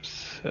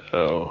stereotypes.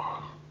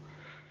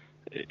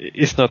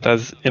 It's not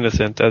as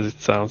innocent as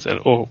it sounds,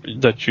 or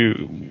that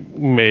you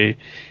may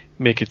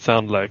make it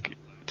sound like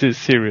it is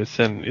serious,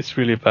 and it's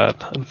really bad,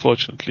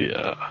 unfortunately.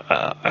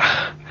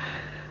 I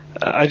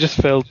just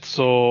felt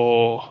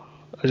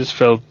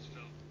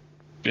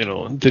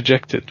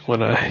dejected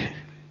when I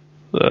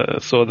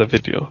saw the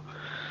video.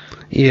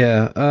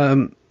 Yeah,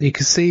 you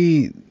can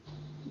see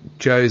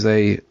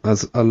Jose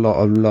has a lot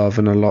of love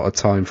and a lot of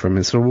time for him.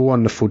 It's a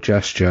wonderful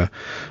gesture,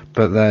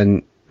 but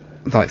then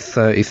like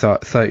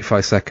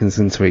 35 seconds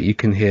into it, you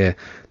can hear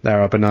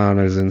there are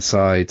bananas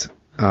inside,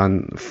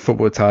 and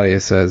Football Italia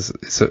says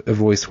it's a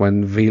voice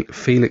when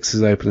Felix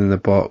is opening the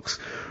box.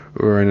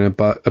 We're in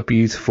a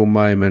beautiful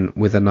moment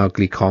with an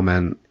ugly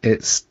comment.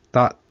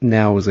 That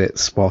nails it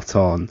spot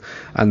on.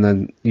 And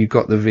then you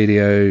got the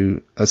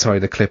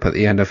the clip at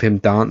the end of him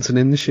dancing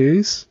in the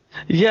shoes.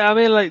 Yeah,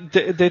 like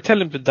they tell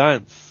him to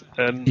dance,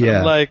 and yeah.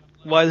 I'm like,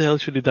 why the hell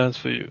should he dance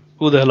for you?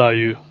 Who the hell are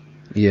you?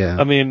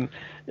 Yeah.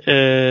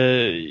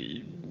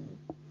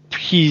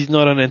 He's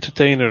not an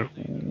entertainer.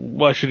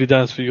 Why should he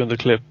dance for you on the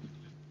clip?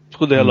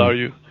 Who the hell are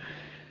you?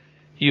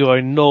 You are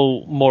in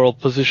no moral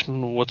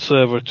position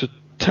whatsoever to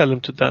tell him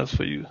to dance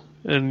for you,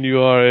 and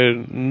you are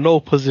in no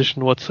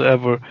position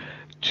whatsoever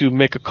to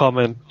make a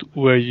comment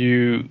where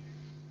you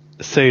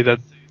say that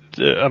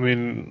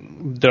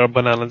there are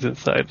bananas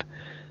inside.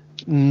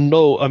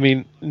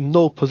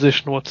 No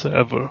position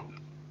whatsoever.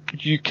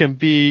 You can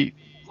be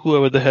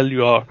whoever the hell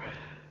you are,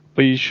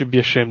 but you should be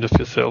ashamed of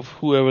yourself.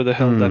 Whoever the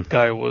hell that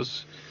guy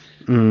was,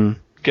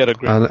 get a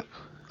grip.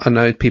 I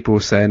know people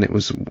were saying it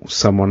was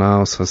someone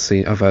else.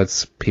 I've heard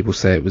people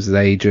say it was the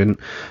agent,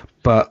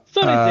 but it's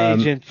not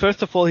his agent.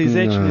 First of all, his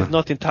agent is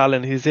not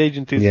Italian. His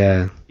agent is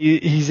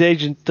his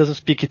agent doesn't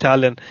speak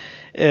Italian.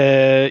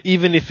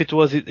 Even if it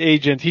was his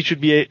agent, he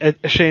should be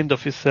ashamed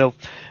of himself,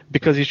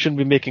 because he shouldn't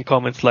be making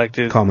comments like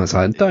this.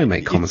 Don't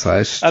make comments like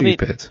this. It's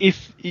stupid.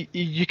 If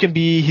you can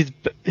be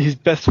his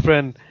best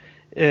friend,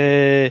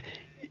 even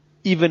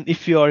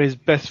if you are his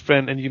best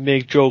friend and you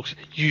make jokes,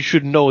 you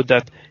should know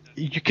that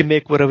you can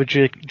make whatever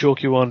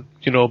joke you want,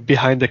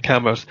 behind the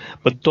cameras,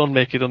 but don't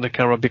make it on the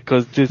camera,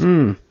 because this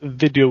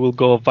video will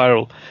go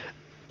viral.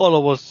 All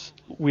of us,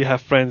 we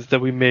have friends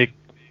that we make,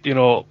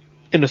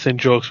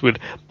 innocent jokes with,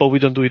 but we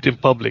don't do it in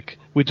public.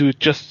 We do it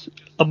just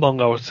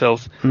among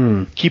ourselves.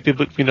 Keep it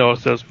between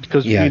ourselves,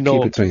 because we know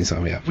keep it between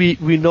yourself, yeah.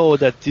 We know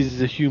that this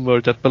is a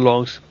humor that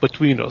belongs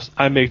between us.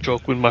 I make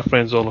joke with my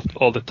friends all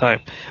the time,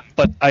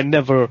 but I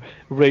never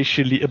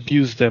racially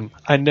abuse them.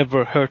 I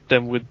never hurt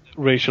them with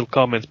racial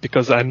comments,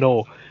 because I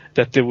know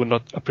that they would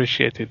not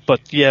appreciate it.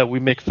 But yeah, we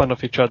make fun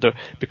of each other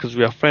because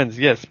we are friends,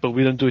 yes, but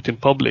we don't do it in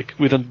public.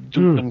 We don't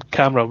do it on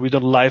camera. We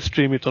don't live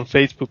stream it on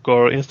Facebook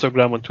or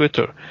Instagram or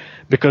Twitter,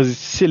 because it's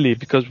silly,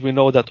 because we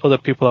know that other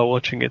people are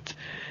watching it.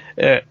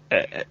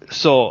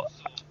 So,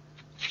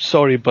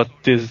 sorry, but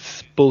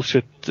this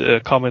bullshit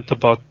comment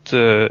about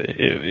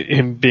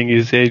him being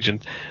his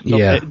agent.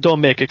 Don't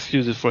make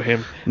excuses for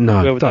him.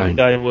 No, whoever don't. That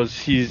guy was,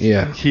 he's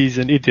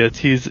an idiot.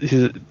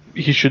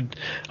 He should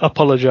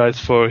apologize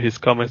for his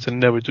comments and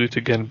never do it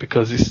again,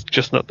 because it's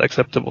just not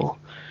acceptable.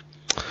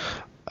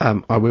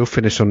 I will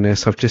finish on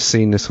this. I've just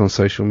seen this on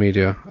social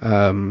media.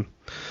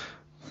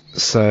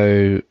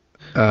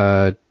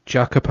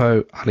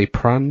 Jacopo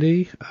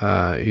Aliprandi,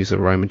 who's a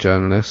Roman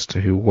journalist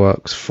who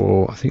works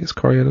for, I think it's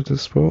Corriere dello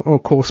Sport, or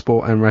Core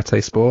Sport and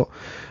Rete Sport.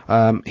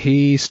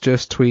 He's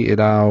just tweeted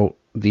out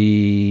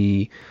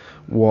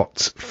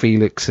what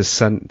Felix has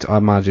sent, I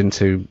imagine,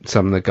 to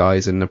some of the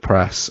guys in the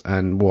press,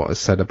 and what is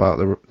said about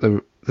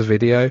the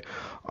video.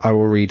 I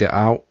will read it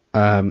out.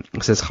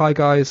 It says, "Hi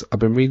guys, I've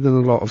been reading a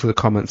lot of the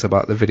comments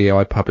about the video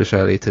I published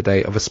earlier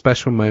today of a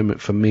special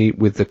moment for me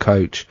with the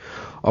coach.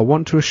 I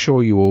want to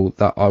assure you all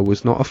that I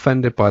was not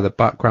offended by the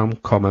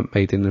background comment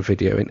made in the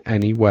video in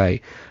any way,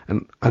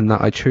 and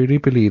that I truly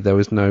believe there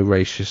was no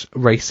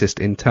racist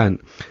intent.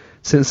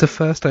 Since the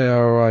first day I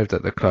arrived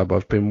at the club,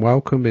 I've been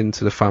welcomed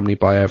into the family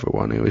by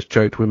everyone who has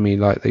joked with me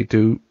like they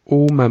do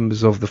all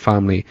members of the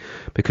family,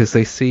 because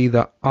they see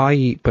that I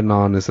eat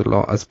bananas a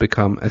lot has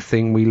become a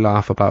thing we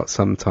laugh about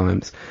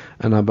sometimes,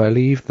 and I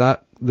believe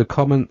that the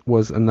comment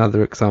was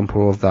another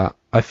example of that.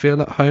 I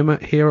feel at home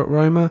here at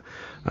Roma,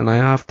 and I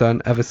have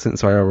done ever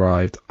since I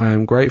arrived. I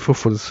am grateful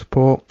for the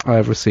support I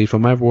have received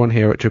from everyone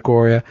here at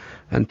Jagoria,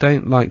 and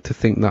don't like to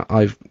think that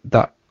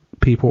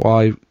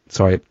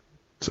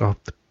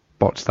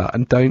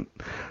and don't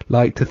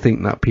like to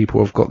think that people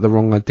have got the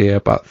wrong idea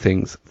about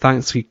things.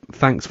 Thanks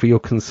for your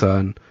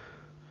concern.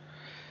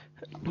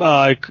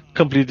 I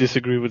completely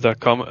disagree with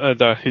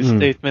that his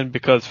statement,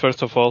 because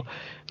first of all,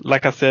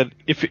 like I said,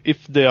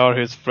 if they are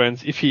his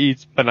friends, if he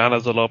eats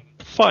bananas a lot,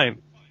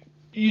 fine,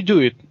 you do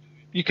it.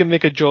 You can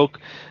make a joke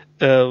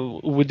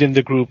within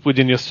the group,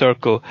 within your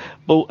circle.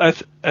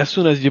 But as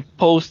soon as you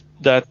post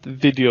that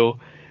video,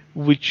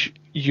 which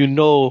you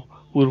know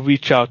will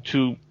reach out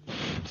to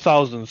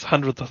thousands,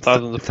 hundreds of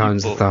thousands of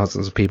people.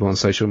 Thousands of people on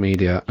social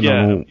media and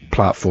on all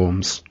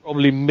platforms.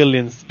 Probably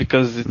millions,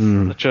 because it's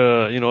such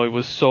a, it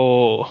was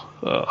so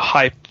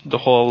hyped, the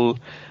whole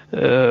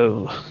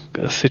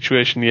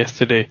situation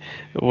yesterday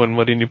when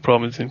Mourinho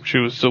promised him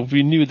shoes. So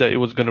we knew that it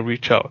was going to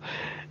reach out.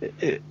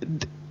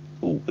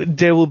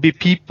 There will be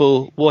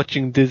people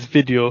watching this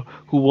video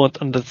who won't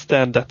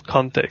understand that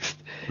context,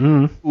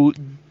 who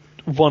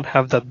won't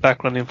have that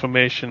background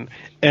information,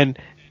 and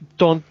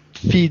don't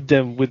feed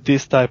them with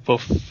this type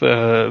of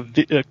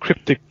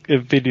cryptic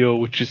video,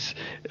 which is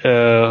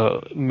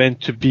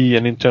meant to be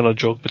an internal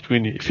joke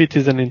between you. If it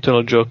is an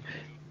internal joke,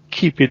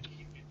 keep it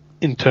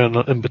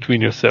internal and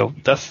between yourself.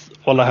 That's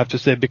all I have to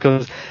say,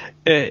 because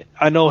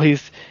I know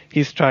he's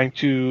trying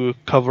to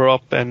cover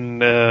up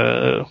and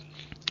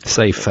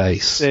save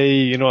face.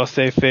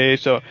 Save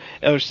face, or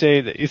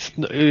say that it's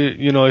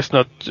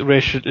not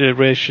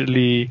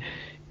racially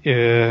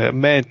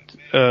meant,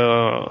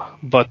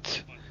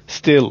 but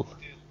still.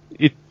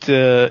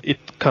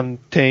 It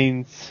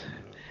contains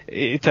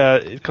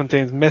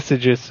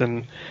messages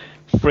and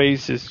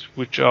phrases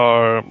which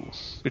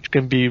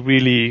can be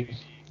really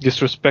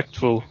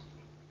disrespectful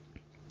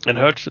and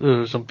hurt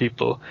some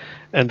people,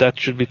 and that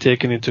should be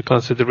taken into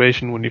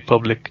consideration when you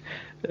public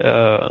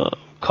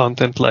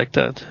content like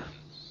that.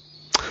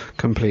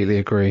 Completely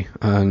agree,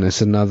 and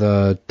it's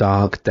another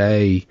dark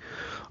day,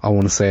 I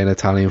want to say, in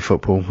Italian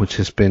football, which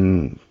has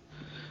been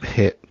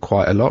hit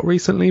quite a lot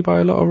recently by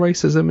a lot of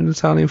racism in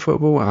Italian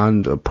football,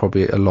 and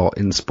probably a lot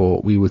in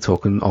sport. We were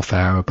talking off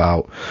air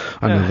about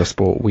another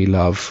sport we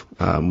love,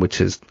 which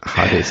has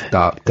had its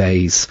dark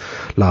days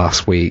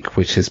last week,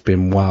 which has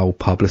been well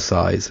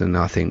publicised, and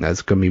I think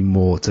there's going to be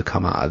more to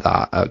come out of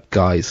that.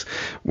 Guys,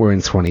 we're in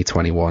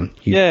 2021.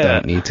 You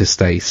don't need to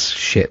stay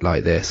shit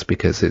like this,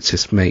 because it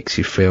just makes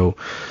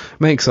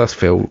us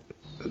feel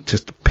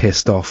just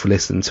pissed off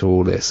listening to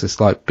all this.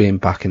 It's like being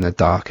back in the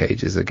dark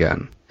ages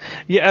again.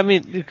 Yeah, I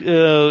mean,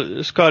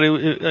 Scotty,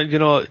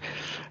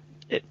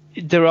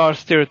 there are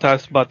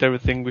stereotypes about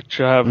everything which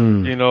have,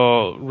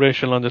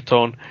 racial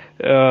undertone.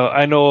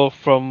 I know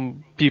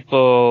from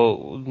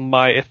people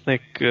my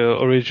ethnic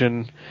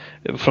origin,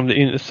 from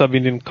the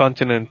sub-Indian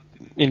continent,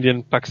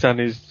 Indian,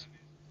 Pakistanis,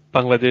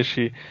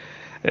 Bangladeshi,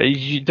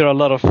 there are a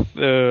lot of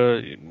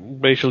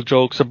racial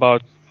jokes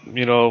about,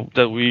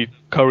 that we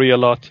curry a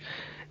lot.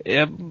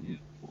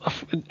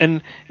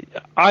 And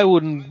I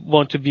wouldn't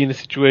want to be in a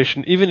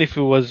situation, even if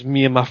it was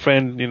me and my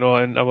friend,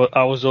 and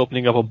I was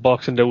opening up a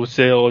box and they would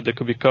say, oh, there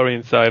could be curry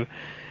inside.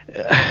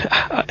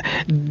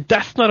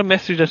 That's not a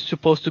message that's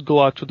supposed to go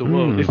out to the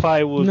world. If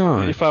I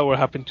were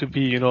happen to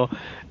be,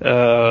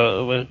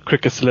 a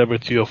cricket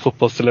celebrity or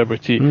football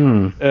celebrity,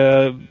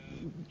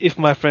 if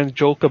my friends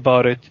joke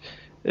about it,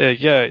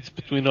 it's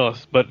between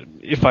us. But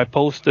if I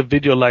post a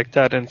video like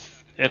that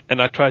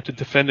and I try to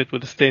defend it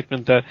with a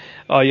statement that,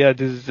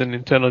 this is an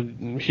internal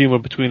humor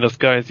between us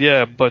guys.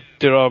 Yeah, but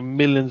there are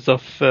millions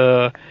of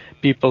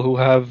people who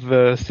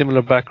have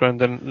similar background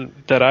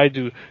that I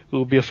do, who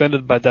will be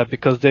offended by that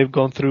because they've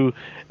gone through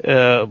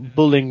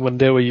bullying when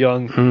they were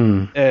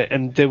young,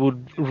 and they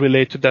would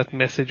relate to that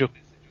message or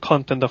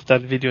content of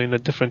that video in a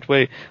different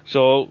way.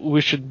 So we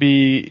should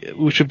be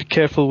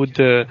careful with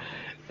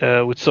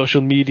with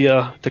social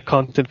media, the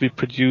content we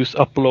produce,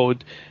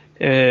 upload.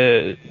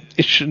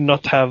 It should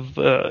not have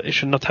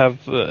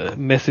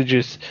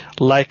messages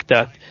like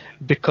that,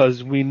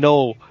 because we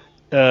know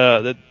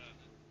that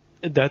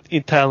in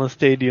Italian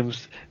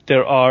stadiums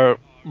there are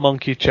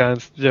monkey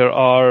chants, there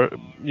are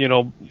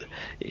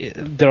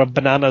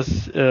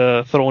bananas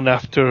thrown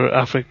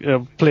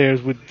after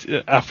players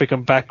with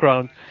African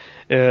background.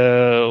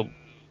 So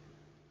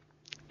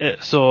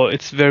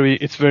it's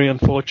very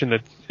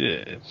unfortunate.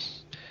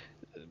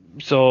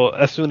 So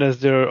as soon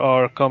as there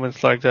are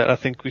comments like that, I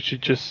think we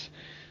should just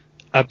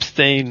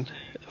abstain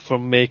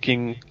from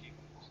making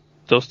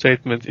those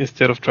statements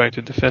instead of trying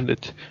to defend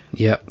it.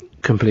 Yep,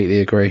 completely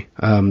agree.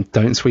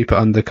 Don't sweep it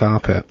under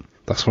carpet.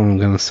 That's what I'm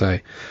going to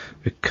say,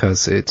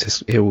 because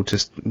it will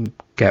just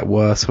get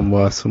worse and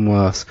worse and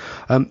worse.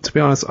 To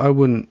be honest, I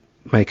wouldn't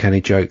make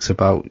any jokes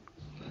about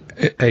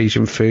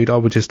Asian food. I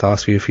would just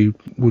ask you if you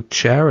would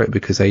share it,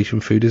 because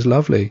Asian food is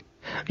lovely.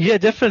 Yeah,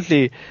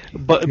 definitely.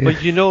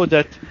 But you know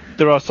that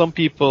there are some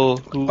people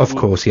who, of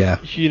course, yeah,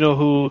 you know,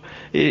 who,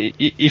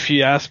 if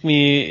you ask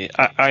me,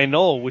 I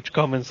know which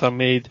comments are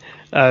made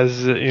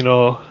as with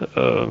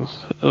a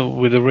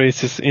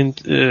racist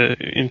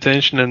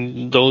intention,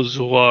 and those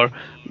who are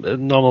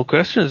normal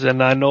questions.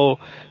 And I know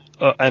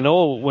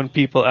when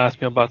people ask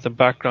me about the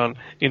background,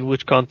 in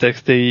which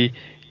context they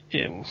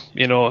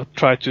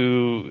try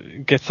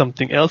to get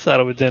something else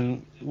out of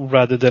it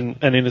rather than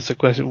an innocent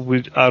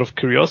question out of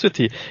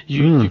curiosity.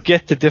 You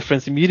get the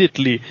difference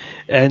immediately,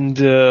 and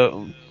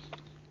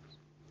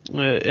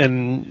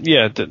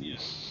yeah,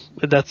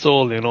 that's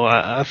all.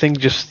 I think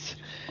just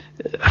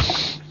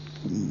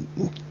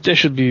there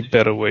should be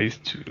better ways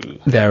to.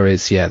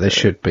 There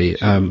should be.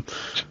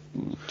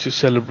 To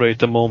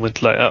celebrate a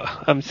moment like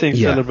I'm saying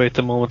celebrate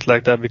a moment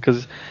like that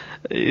because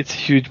it's a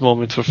huge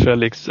moment for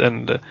Felix,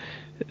 and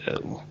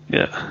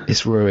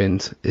it's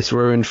ruined. It's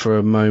ruined for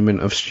a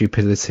moment of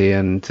stupidity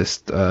and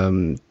just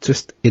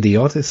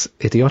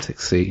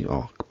idiocy.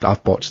 Oh,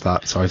 I've botched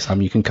that. Sorry,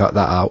 Sam. You can cut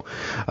that out.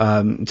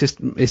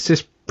 It's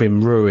just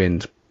been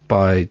ruined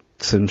by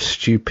some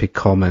stupid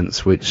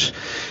comments, which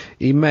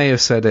he may have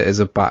said it as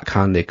a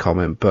backhanded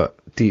comment, but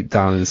deep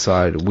down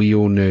inside, we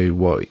all knew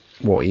what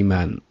he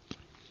meant.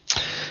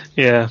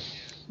 Yeah,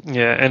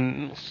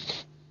 and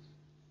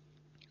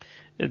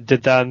the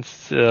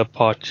dance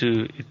part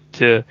too.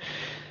 It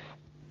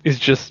is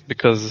just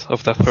because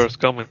of that first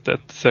comment. That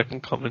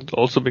second comment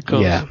also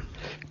becomes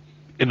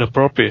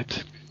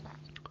inappropriate.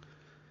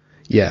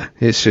 Yeah,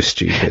 it's just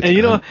stupid.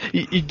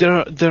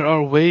 And there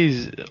are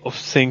ways of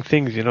saying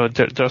things.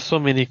 There are so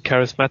many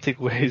charismatic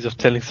ways of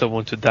telling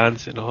someone to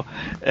dance.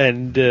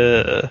 And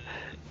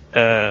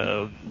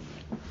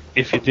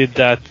if you did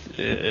that,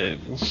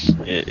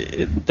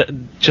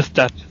 just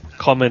that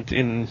comment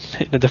in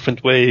a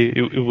different way,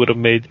 it would have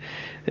made.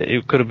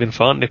 It could have been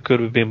fun. It could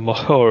have been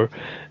more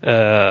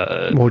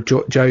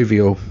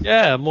jovial.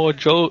 Yeah, more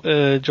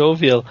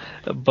jovial.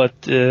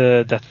 But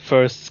that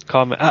first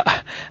comment,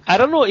 I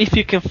don't know if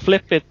you can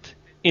flip it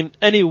in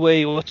any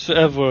way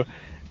whatsoever.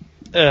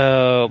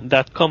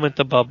 That comment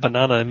about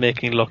banana and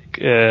making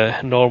look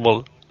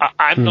normal.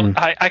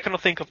 I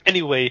cannot think of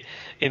any way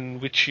in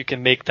which you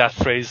can make that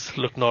phrase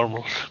look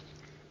normal.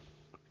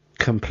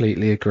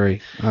 Completely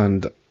agree.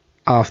 And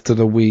after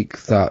the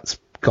week that's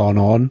gone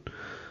on,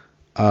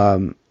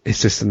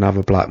 it's just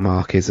another black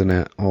mark, isn't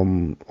it,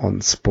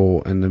 on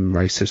sport and then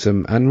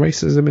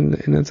racism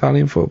in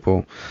Italian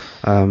football.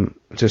 I'm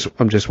just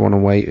want to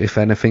wait if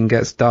anything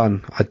gets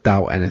done. I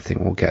doubt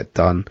anything will get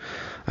done,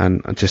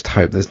 and I just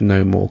hope there's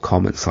no more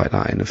comments like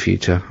that in the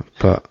future.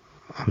 But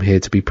I'm here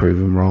to be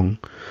proven wrong.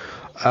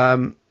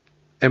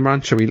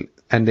 Imran, shall we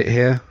end it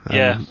here?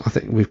 Yeah. I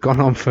think we've gone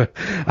on for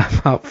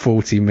about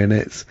 40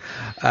 minutes.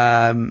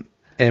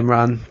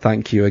 Imran,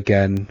 thank you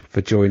again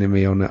for joining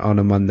me on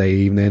a Monday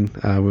evening.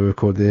 We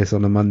recorded this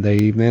on a Monday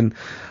evening.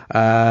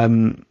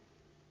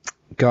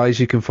 Guys,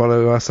 you can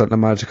follow us at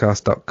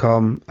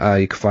themagicast.com.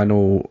 You can find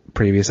all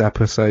previous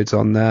episodes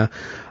on there.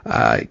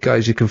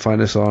 Guys, you can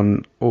find us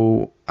on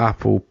all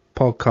Apple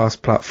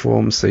podcast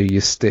platforms, so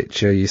your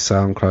Stitcher, your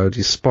SoundCloud,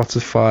 your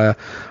Spotify,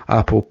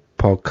 Apple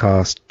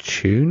Podcast,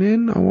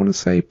 TuneIn, I want to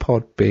say,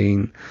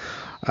 Podbean.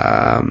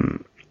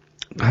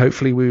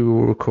 Hopefully we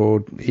will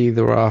record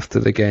either after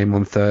the game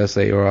on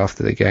Thursday or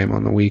after the game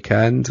on the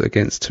weekend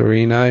against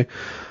Torino.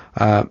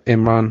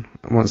 Imran,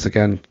 once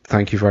again,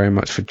 thank you very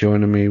much for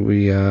joining me.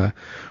 We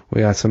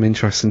had some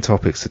interesting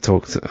topics to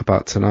talk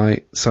about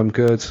tonight. Some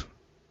good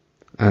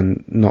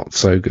and not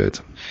so good.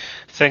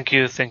 Thank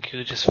you.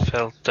 Just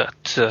felt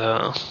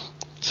that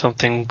some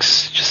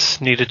things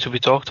just needed to be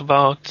talked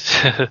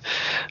about.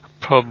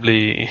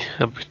 Probably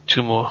a bit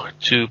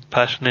too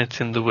passionate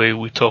in the way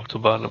we talked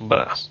about them,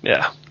 but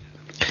yeah.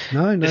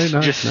 No.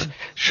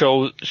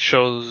 Shows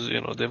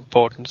the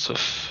importance of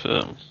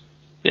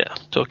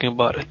talking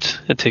about it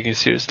and taking it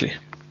seriously.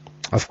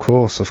 Of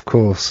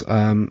course.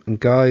 And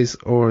guys,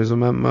 always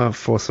remember,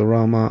 Forza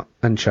Roma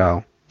and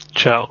ciao.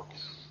 Ciao.